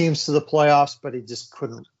got his teams to the playoffs, but he just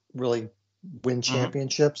couldn't really win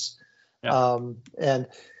championships. Yeah. And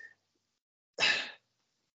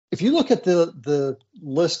if you look at the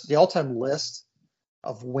list, the all-time list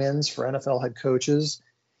of wins for NFL head coaches,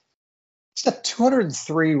 he's got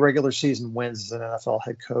 203 regular season wins as an NFL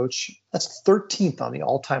head coach. That's 13th on the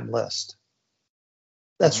all-time list.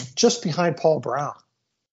 That's just behind Paul Brown.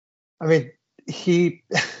 I mean, he,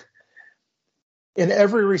 in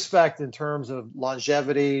every respect, in terms of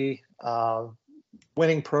longevity,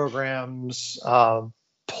 winning programs,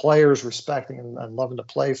 players respecting and loving to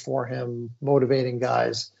play for him, motivating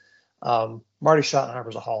guys, Marty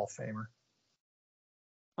Schottenheimer's a Hall of Famer.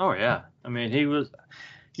 Oh yeah, I mean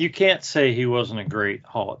you can't say he wasn't a great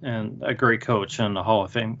coach in the Hall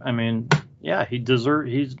of Fame. I mean, yeah, he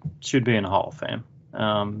should be in the Hall of Fame.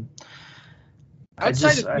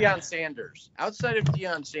 Outside of Deion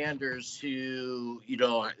Sanders, who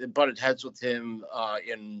butted heads with him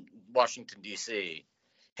in Washington D.C.,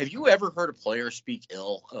 Have you ever heard a player speak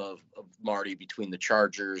ill of Marty between the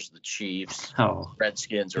Chargers, the Chiefs,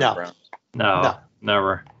 Redskins, or No. Browns? No,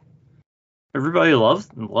 never. Everybody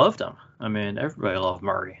loved him. I mean, everybody loved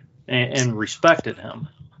Marty and respected him.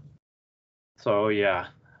 So yeah,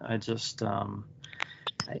 I just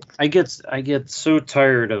I get so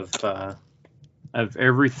tired of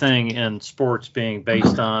everything in sports being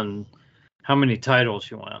based on how many titles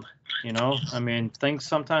you win. You know, I mean,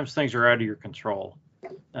 sometimes things are out of your control.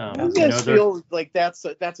 You guys feel like that's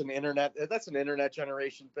an internet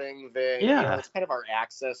generation thing that it's kind of our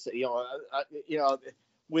access.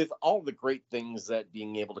 With all the great things that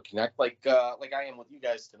being able to connect, like I am with you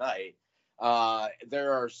guys tonight.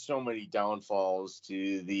 There are so many downfalls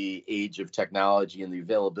to the age of technology and the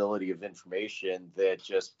availability of information that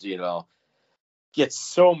just gets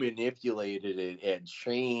so manipulated and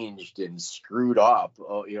changed and screwed up,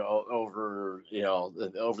 over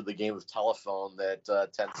the game of telephone that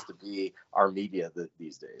tends to be our media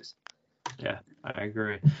these days. Yeah, I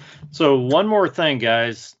agree. So one more thing,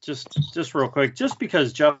 guys, just real quick, just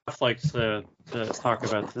because Jeff likes to talk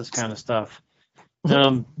about this kind of stuff.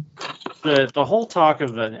 The whole talk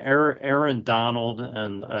of an Aaron Donald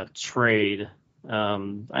and a trade.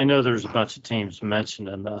 I know there's a bunch of teams mentioned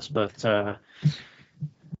in this, but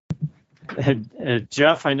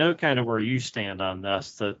Jeff, I know kind of where you stand on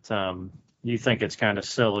this, that you think it's kind of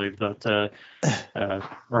silly, but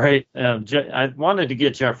right. I wanted to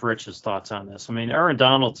get Jeff Rich's thoughts on this. I mean, Aaron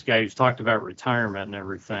Donald's a guy who's talked about retirement and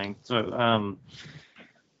everything. So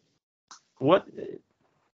what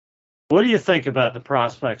do you think about the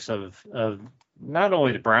prospects of not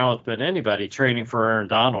only the Browns, but anybody trading for Aaron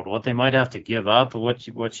Donald, what they might have to give up, what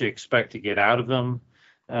you expect to get out of him?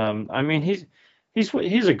 I mean, he's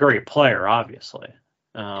a great player, obviously.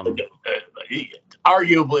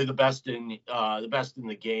 Arguably the best in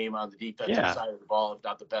the game on the defensive side of the ball, if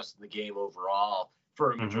not the best in the game overall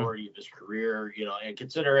for a majority of his career. And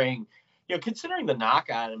considering the knock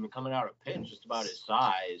on him and coming out of Pitt just about his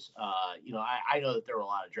size, I know that there are a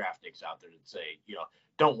lot of draft nicks out there that say,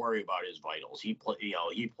 don't worry about his vitals. He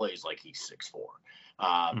plays like he's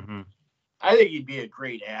 6'4". I think he'd be a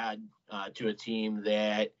great add to a team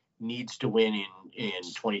that needs to win in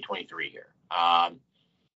 2023 here.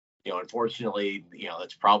 Unfortunately,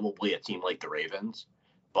 it's probably a team like the Ravens,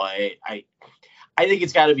 but I think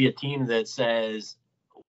it's got to be a team that says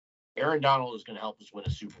Aaron Donald is going to help us win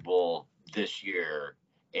a Super Bowl this year,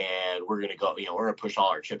 and we're going to go, we're going to push all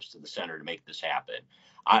our chips to the center to make this happen.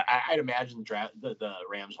 I'd imagine the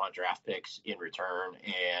Rams want draft picks in return,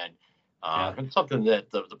 and it's something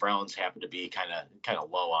that the Browns happen to be kind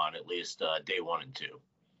of low on, at least day 1 and 2.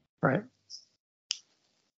 Right.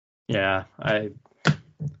 Yeah, I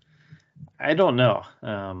don't know.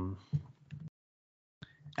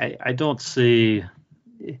 I don't see.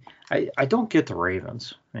 I don't get the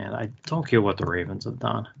Ravens, man. I don't get what the Ravens have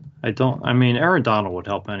done. I mean, Aaron Donald would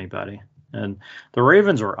help anybody, and the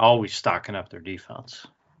Ravens are always stocking up their defense.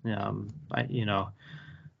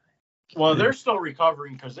 Well, they're still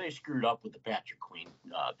recovering because they screwed up with the Patrick Queen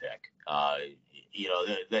pick.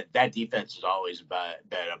 That defense has always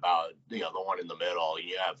been about the one in the middle.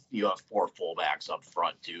 You have 4 fullbacks up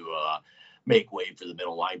front to make way for the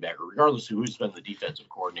middle linebacker, regardless of who's been the defensive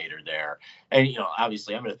coordinator there. And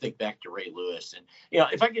obviously, I'm going to think back to Ray Lewis, and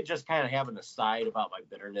if I could just kind of have an aside about my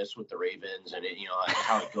bitterness with the Ravens and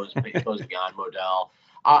how it goes beyond Modell.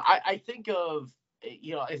 I think of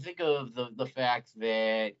the fact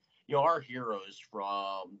that our heroes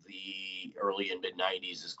from the early and mid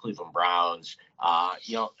 90s as Cleveland Browns,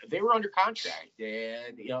 they were under contract,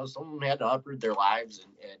 and some of them had to uproot their lives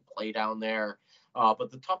and play down there. But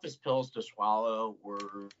the toughest pills to swallow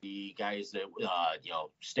were the guys that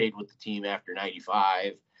stayed with the team after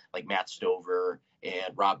 95, like Matt Stover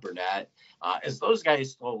and Rob Burnett. As those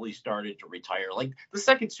guys slowly started to retire, like the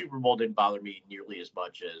second Super Bowl didn't bother me nearly as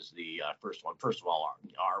much as the first one. First of all,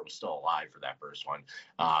 R was still alive for that first one,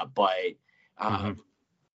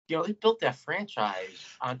 they built that franchise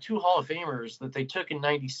on 2 Hall of Famers that they took in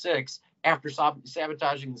 '96 after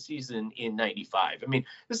sabotaging the season in '95. I mean,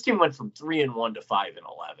 this team went from 3-1 to 5-11.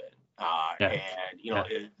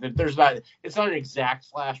 It's not an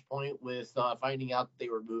exact flashpoint with finding out that they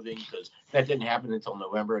were moving, because that didn't happen until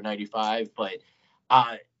November of '95. But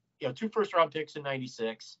 2 first-round picks in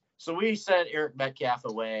 '96. So we sent Eric Metcalf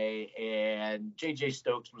away, and J.J.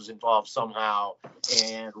 Stokes was involved somehow,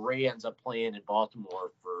 and Ray ends up playing in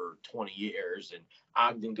Baltimore for 20 years, and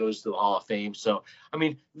Ogden goes to the Hall of Fame. So, I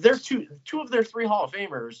mean, they're two of their 3 Hall of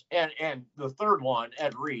Famers, and the third one,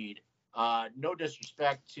 Ed Reed. No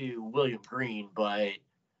disrespect to William Green, but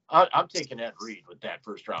I'm taking Ed Reed with that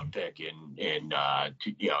first round pick in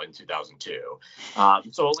 2002.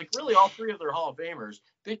 So like really all three of their Hall of Famers,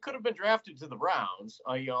 they could have been drafted to the Browns,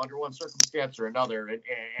 under one circumstance or another. And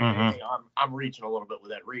I'm reaching a little bit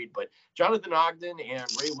with Ed Reed, but Jonathan Ogden and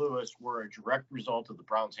Ray Lewis were a direct result of the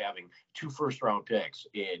Browns having 2 first-round picks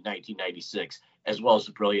in 1996, as well as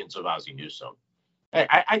the brilliance of Ozzie Newsome.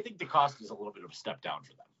 I think the cost is a little bit of a step down for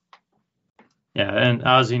them. Yeah, and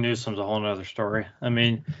Ozzie Newsome's a whole other story. I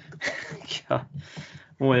mean,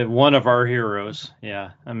 one of our heroes.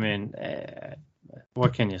 Yeah, I mean,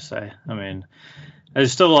 what can you say? I mean, I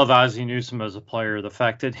still love Ozzie Newsome as a player. The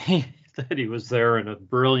fact that he was there and a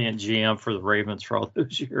brilliant GM for the Ravens for all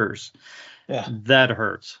those years, that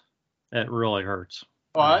hurts. It really hurts.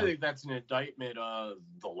 Well, I think that's an indictment of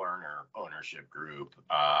the Lerner ownership group,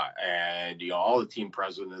 and all the team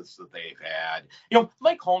presidents that they've had.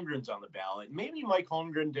 Mike Holmgren's on the ballot. Maybe Mike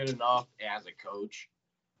Holmgren did enough as a coach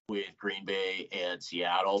with Green Bay and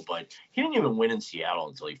Seattle, but he didn't even win in Seattle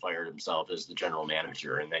until he fired himself as the general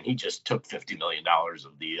manager, and then he just took $50 million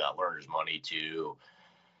of the Lerner's money to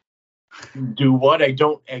do what I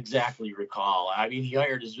don't exactly recall. I mean, he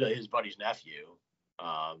hired his buddy's nephew.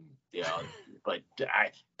 But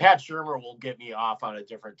Pat Shurmur will get me off on a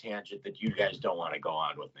different tangent that you guys don't want to go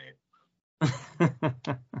on with me.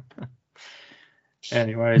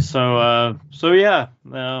 Anyway, so yeah,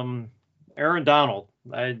 Aaron Donald.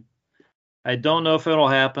 I don't know if it'll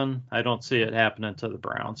happen. I don't see it happening to the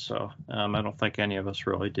Browns. So I don't think any of us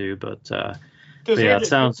really do. But it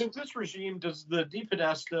sounds. Does this regime, does the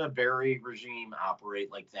DePodesta Barry regime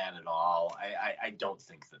operate like that at all? I don't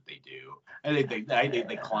think that they do. I think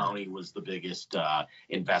that Clowney was the biggest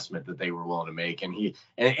investment that they were willing to make, and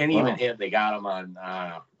they got him on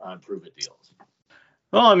prove it deals.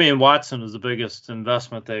 Well, I mean, Watson is the biggest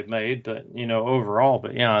investment they've made, but overall,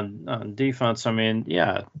 but yeah, on defense, I mean,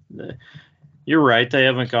 yeah, you're right. They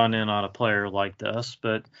haven't gone in on a player like this,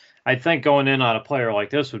 but I think going in on a player like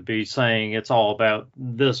this would be saying it's all about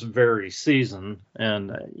this very season.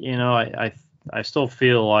 And, I still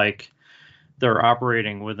feel like they're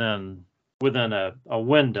operating within a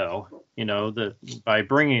window, that by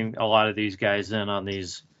bringing a lot of these guys in on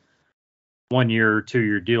these 1 year, 2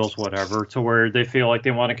 year deals, whatever, to where they feel like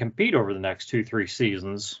they want to compete over the next 2-3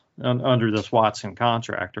 seasons under this Watson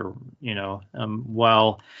contract, or,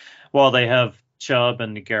 while they have Chubb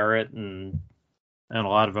and Garrett and a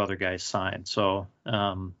lot of other guys signed. So,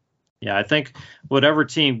 I think whatever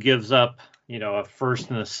team gives up, a first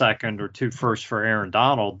and a second or 2 firsts for Aaron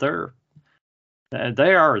Donald, they're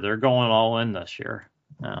going all in this year.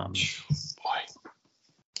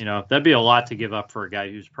 That'd be a lot to give up for a guy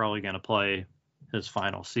who's probably going to play his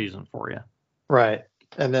final season for you. Right.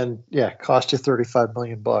 And then, cost you $35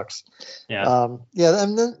 million. Yeah.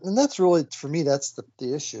 And that's really, for me, that's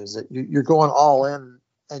the issue, is that you're going all in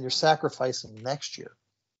and you're sacrificing next year.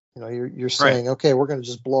 You're saying, okay, we're going to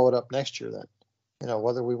just blow it up next year then,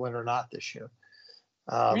 whether we win or not this year.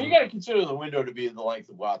 I mean, you got to consider the window to be the length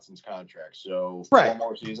of Watson's contract. So 4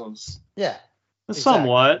 more seasons. Yeah. Exactly.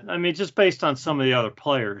 Somewhat. I mean, just based on some of the other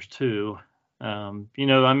players too. I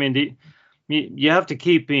mean, you have to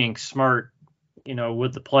keep being smart,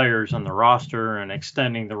 with the players on the roster and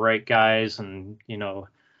extending the right guys and,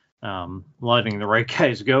 letting the right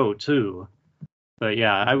guys go too. But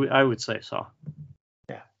yeah, I would say so.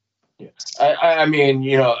 Yeah. I mean,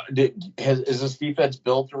 is this defense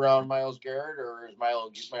built around Myles Garrett, or is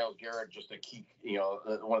Myles Garrett just a key,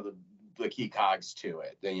 one of the key cogs to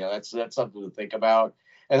it? That's something to think about.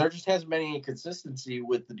 And there just hasn't been any consistency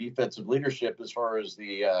with the defensive leadership as far as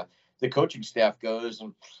the coaching staff goes.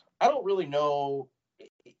 And I don't really know,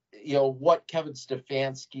 what Kevin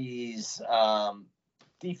Stefanski's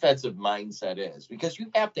defensive mindset is, because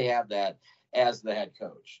you have to have that as the head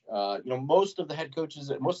coach. Most of the head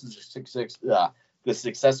coaches, most of the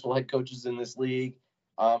successful head coaches in this league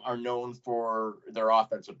are known for their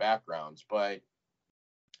offensive backgrounds. But,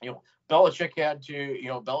 Belichick had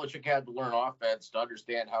to learn offense to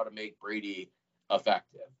understand how to make Brady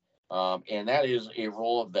effective. And that is a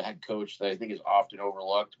role of the head coach that I think is often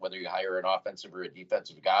overlooked, whether you hire an offensive or a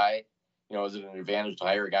defensive guy. Is it an advantage to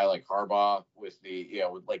hire a guy like Harbaugh with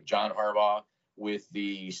like John Harbaugh with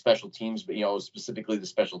the special teams, specifically the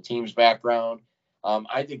special teams background?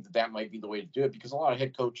 I think that might be the way to do it, because a lot of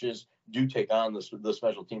head coaches do take on the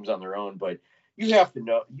special teams on their own, but you have to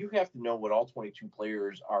know what all 22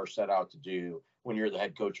 players are set out to do when you're the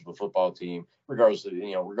head coach of a football team, regardless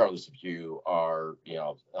if you are,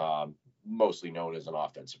 mostly known as an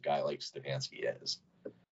offensive guy like Stefanski is.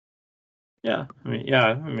 Yeah. I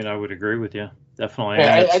mean, I would agree with you. definitely.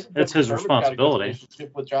 Yeah, I mean, I think it's his McDermott's got a good responsibility.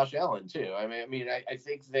 relationship with Josh Allen too. I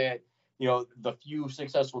think that the few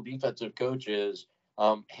successful defensive coaches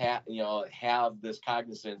have this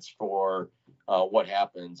cognizance for what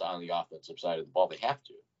happens on the offensive side of the ball. They have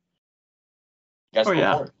to. That's Oh,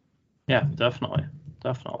 yeah. point. Yeah, definitely.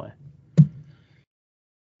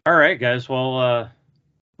 All right, guys. Well,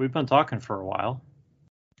 we've been talking for a while.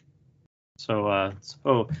 So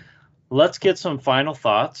let's get some final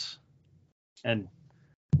thoughts. And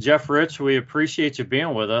Jeff Rich, we appreciate you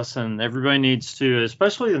being with us, and everybody needs to,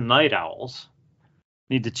 especially the Night Owls,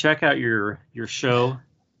 need to check out your show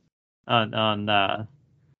on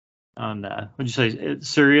what'd you say,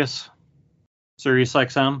 Sirius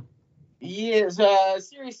XM? Yes,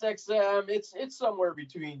 Sirius XM. It's somewhere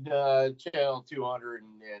between channel 200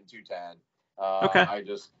 and 210. Okay.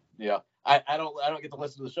 I don't get to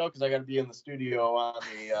listen to the show because I got to be in the studio on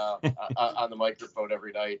the on the microphone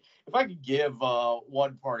every night. If I could give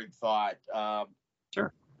one parting thought,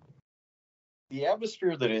 Sure. The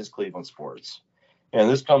atmosphere that is Cleveland sports, and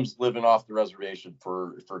this comes living off the reservation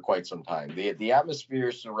for quite some time. The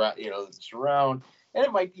atmosphere surround, and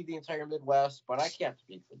it might be the entire Midwest, but I can't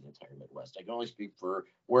speak for the entire Midwest. I can only speak for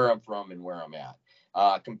where I'm from and where I'm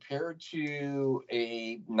at. Compared to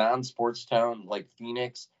a non-sports town like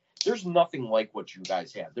Phoenix, there's nothing like what you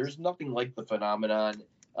guys have. There's nothing like the phenomenon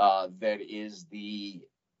that is the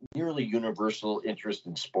nearly universal interest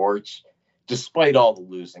in sports, despite all the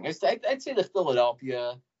losing. I'd say the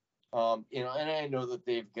Philadelphia, and I know that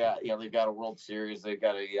they've got a World Series, they've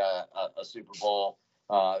got a Super Bowl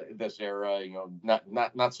this era.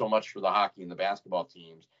 Not so much for the hockey and the basketball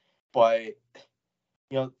teams, but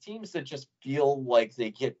teams that just feel like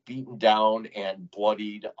they get beaten down and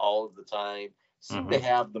bloodied all of the time seem to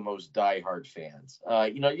have the most diehard fans.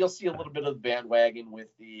 You'll see a little bit of the bandwagon with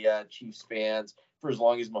the Chiefs fans for as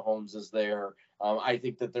long as Mahomes is there. I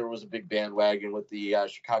think that there was a big bandwagon with the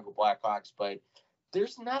Chicago Blackhawks, but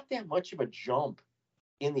there's not that much of a jump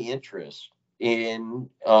in the interest in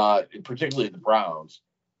particularly the Browns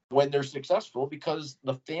when they're successful, because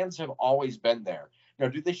the fans have always been there. Now,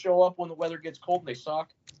 do they show up when the weather gets cold and they suck?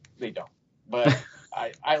 They don't. But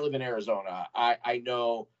I live in Arizona. I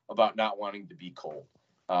know about not wanting to be cold.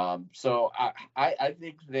 So I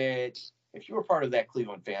think that if you were part of that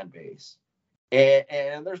Cleveland fan base,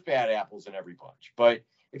 and there's bad apples in every bunch, but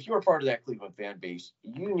if you're part of that Cleveland fan base,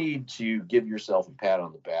 you need to give yourself a pat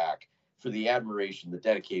on the back for the admiration, the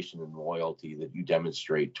dedication, and loyalty that you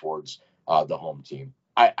demonstrate towards the home team.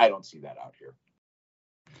 I don't see that out here.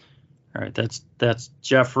 All right, that's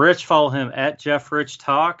Jeff Rich. Follow him at Jeff Rich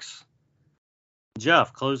Talks.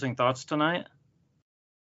 Jeff, closing thoughts tonight?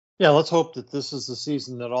 Yeah, let's hope that this is the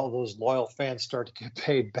season that all those loyal fans start to get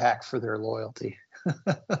paid back for their loyalty.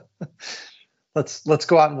 Let's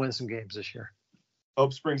go out and win some games this year.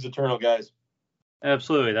 Hope springs eternal, guys.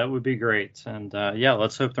 Absolutely, that would be great. And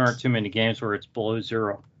let's hope there aren't too many games where it's below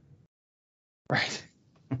 0. Right.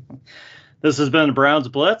 This has been Browns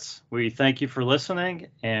Blitz. We thank you for listening,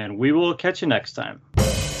 and we will catch you next time.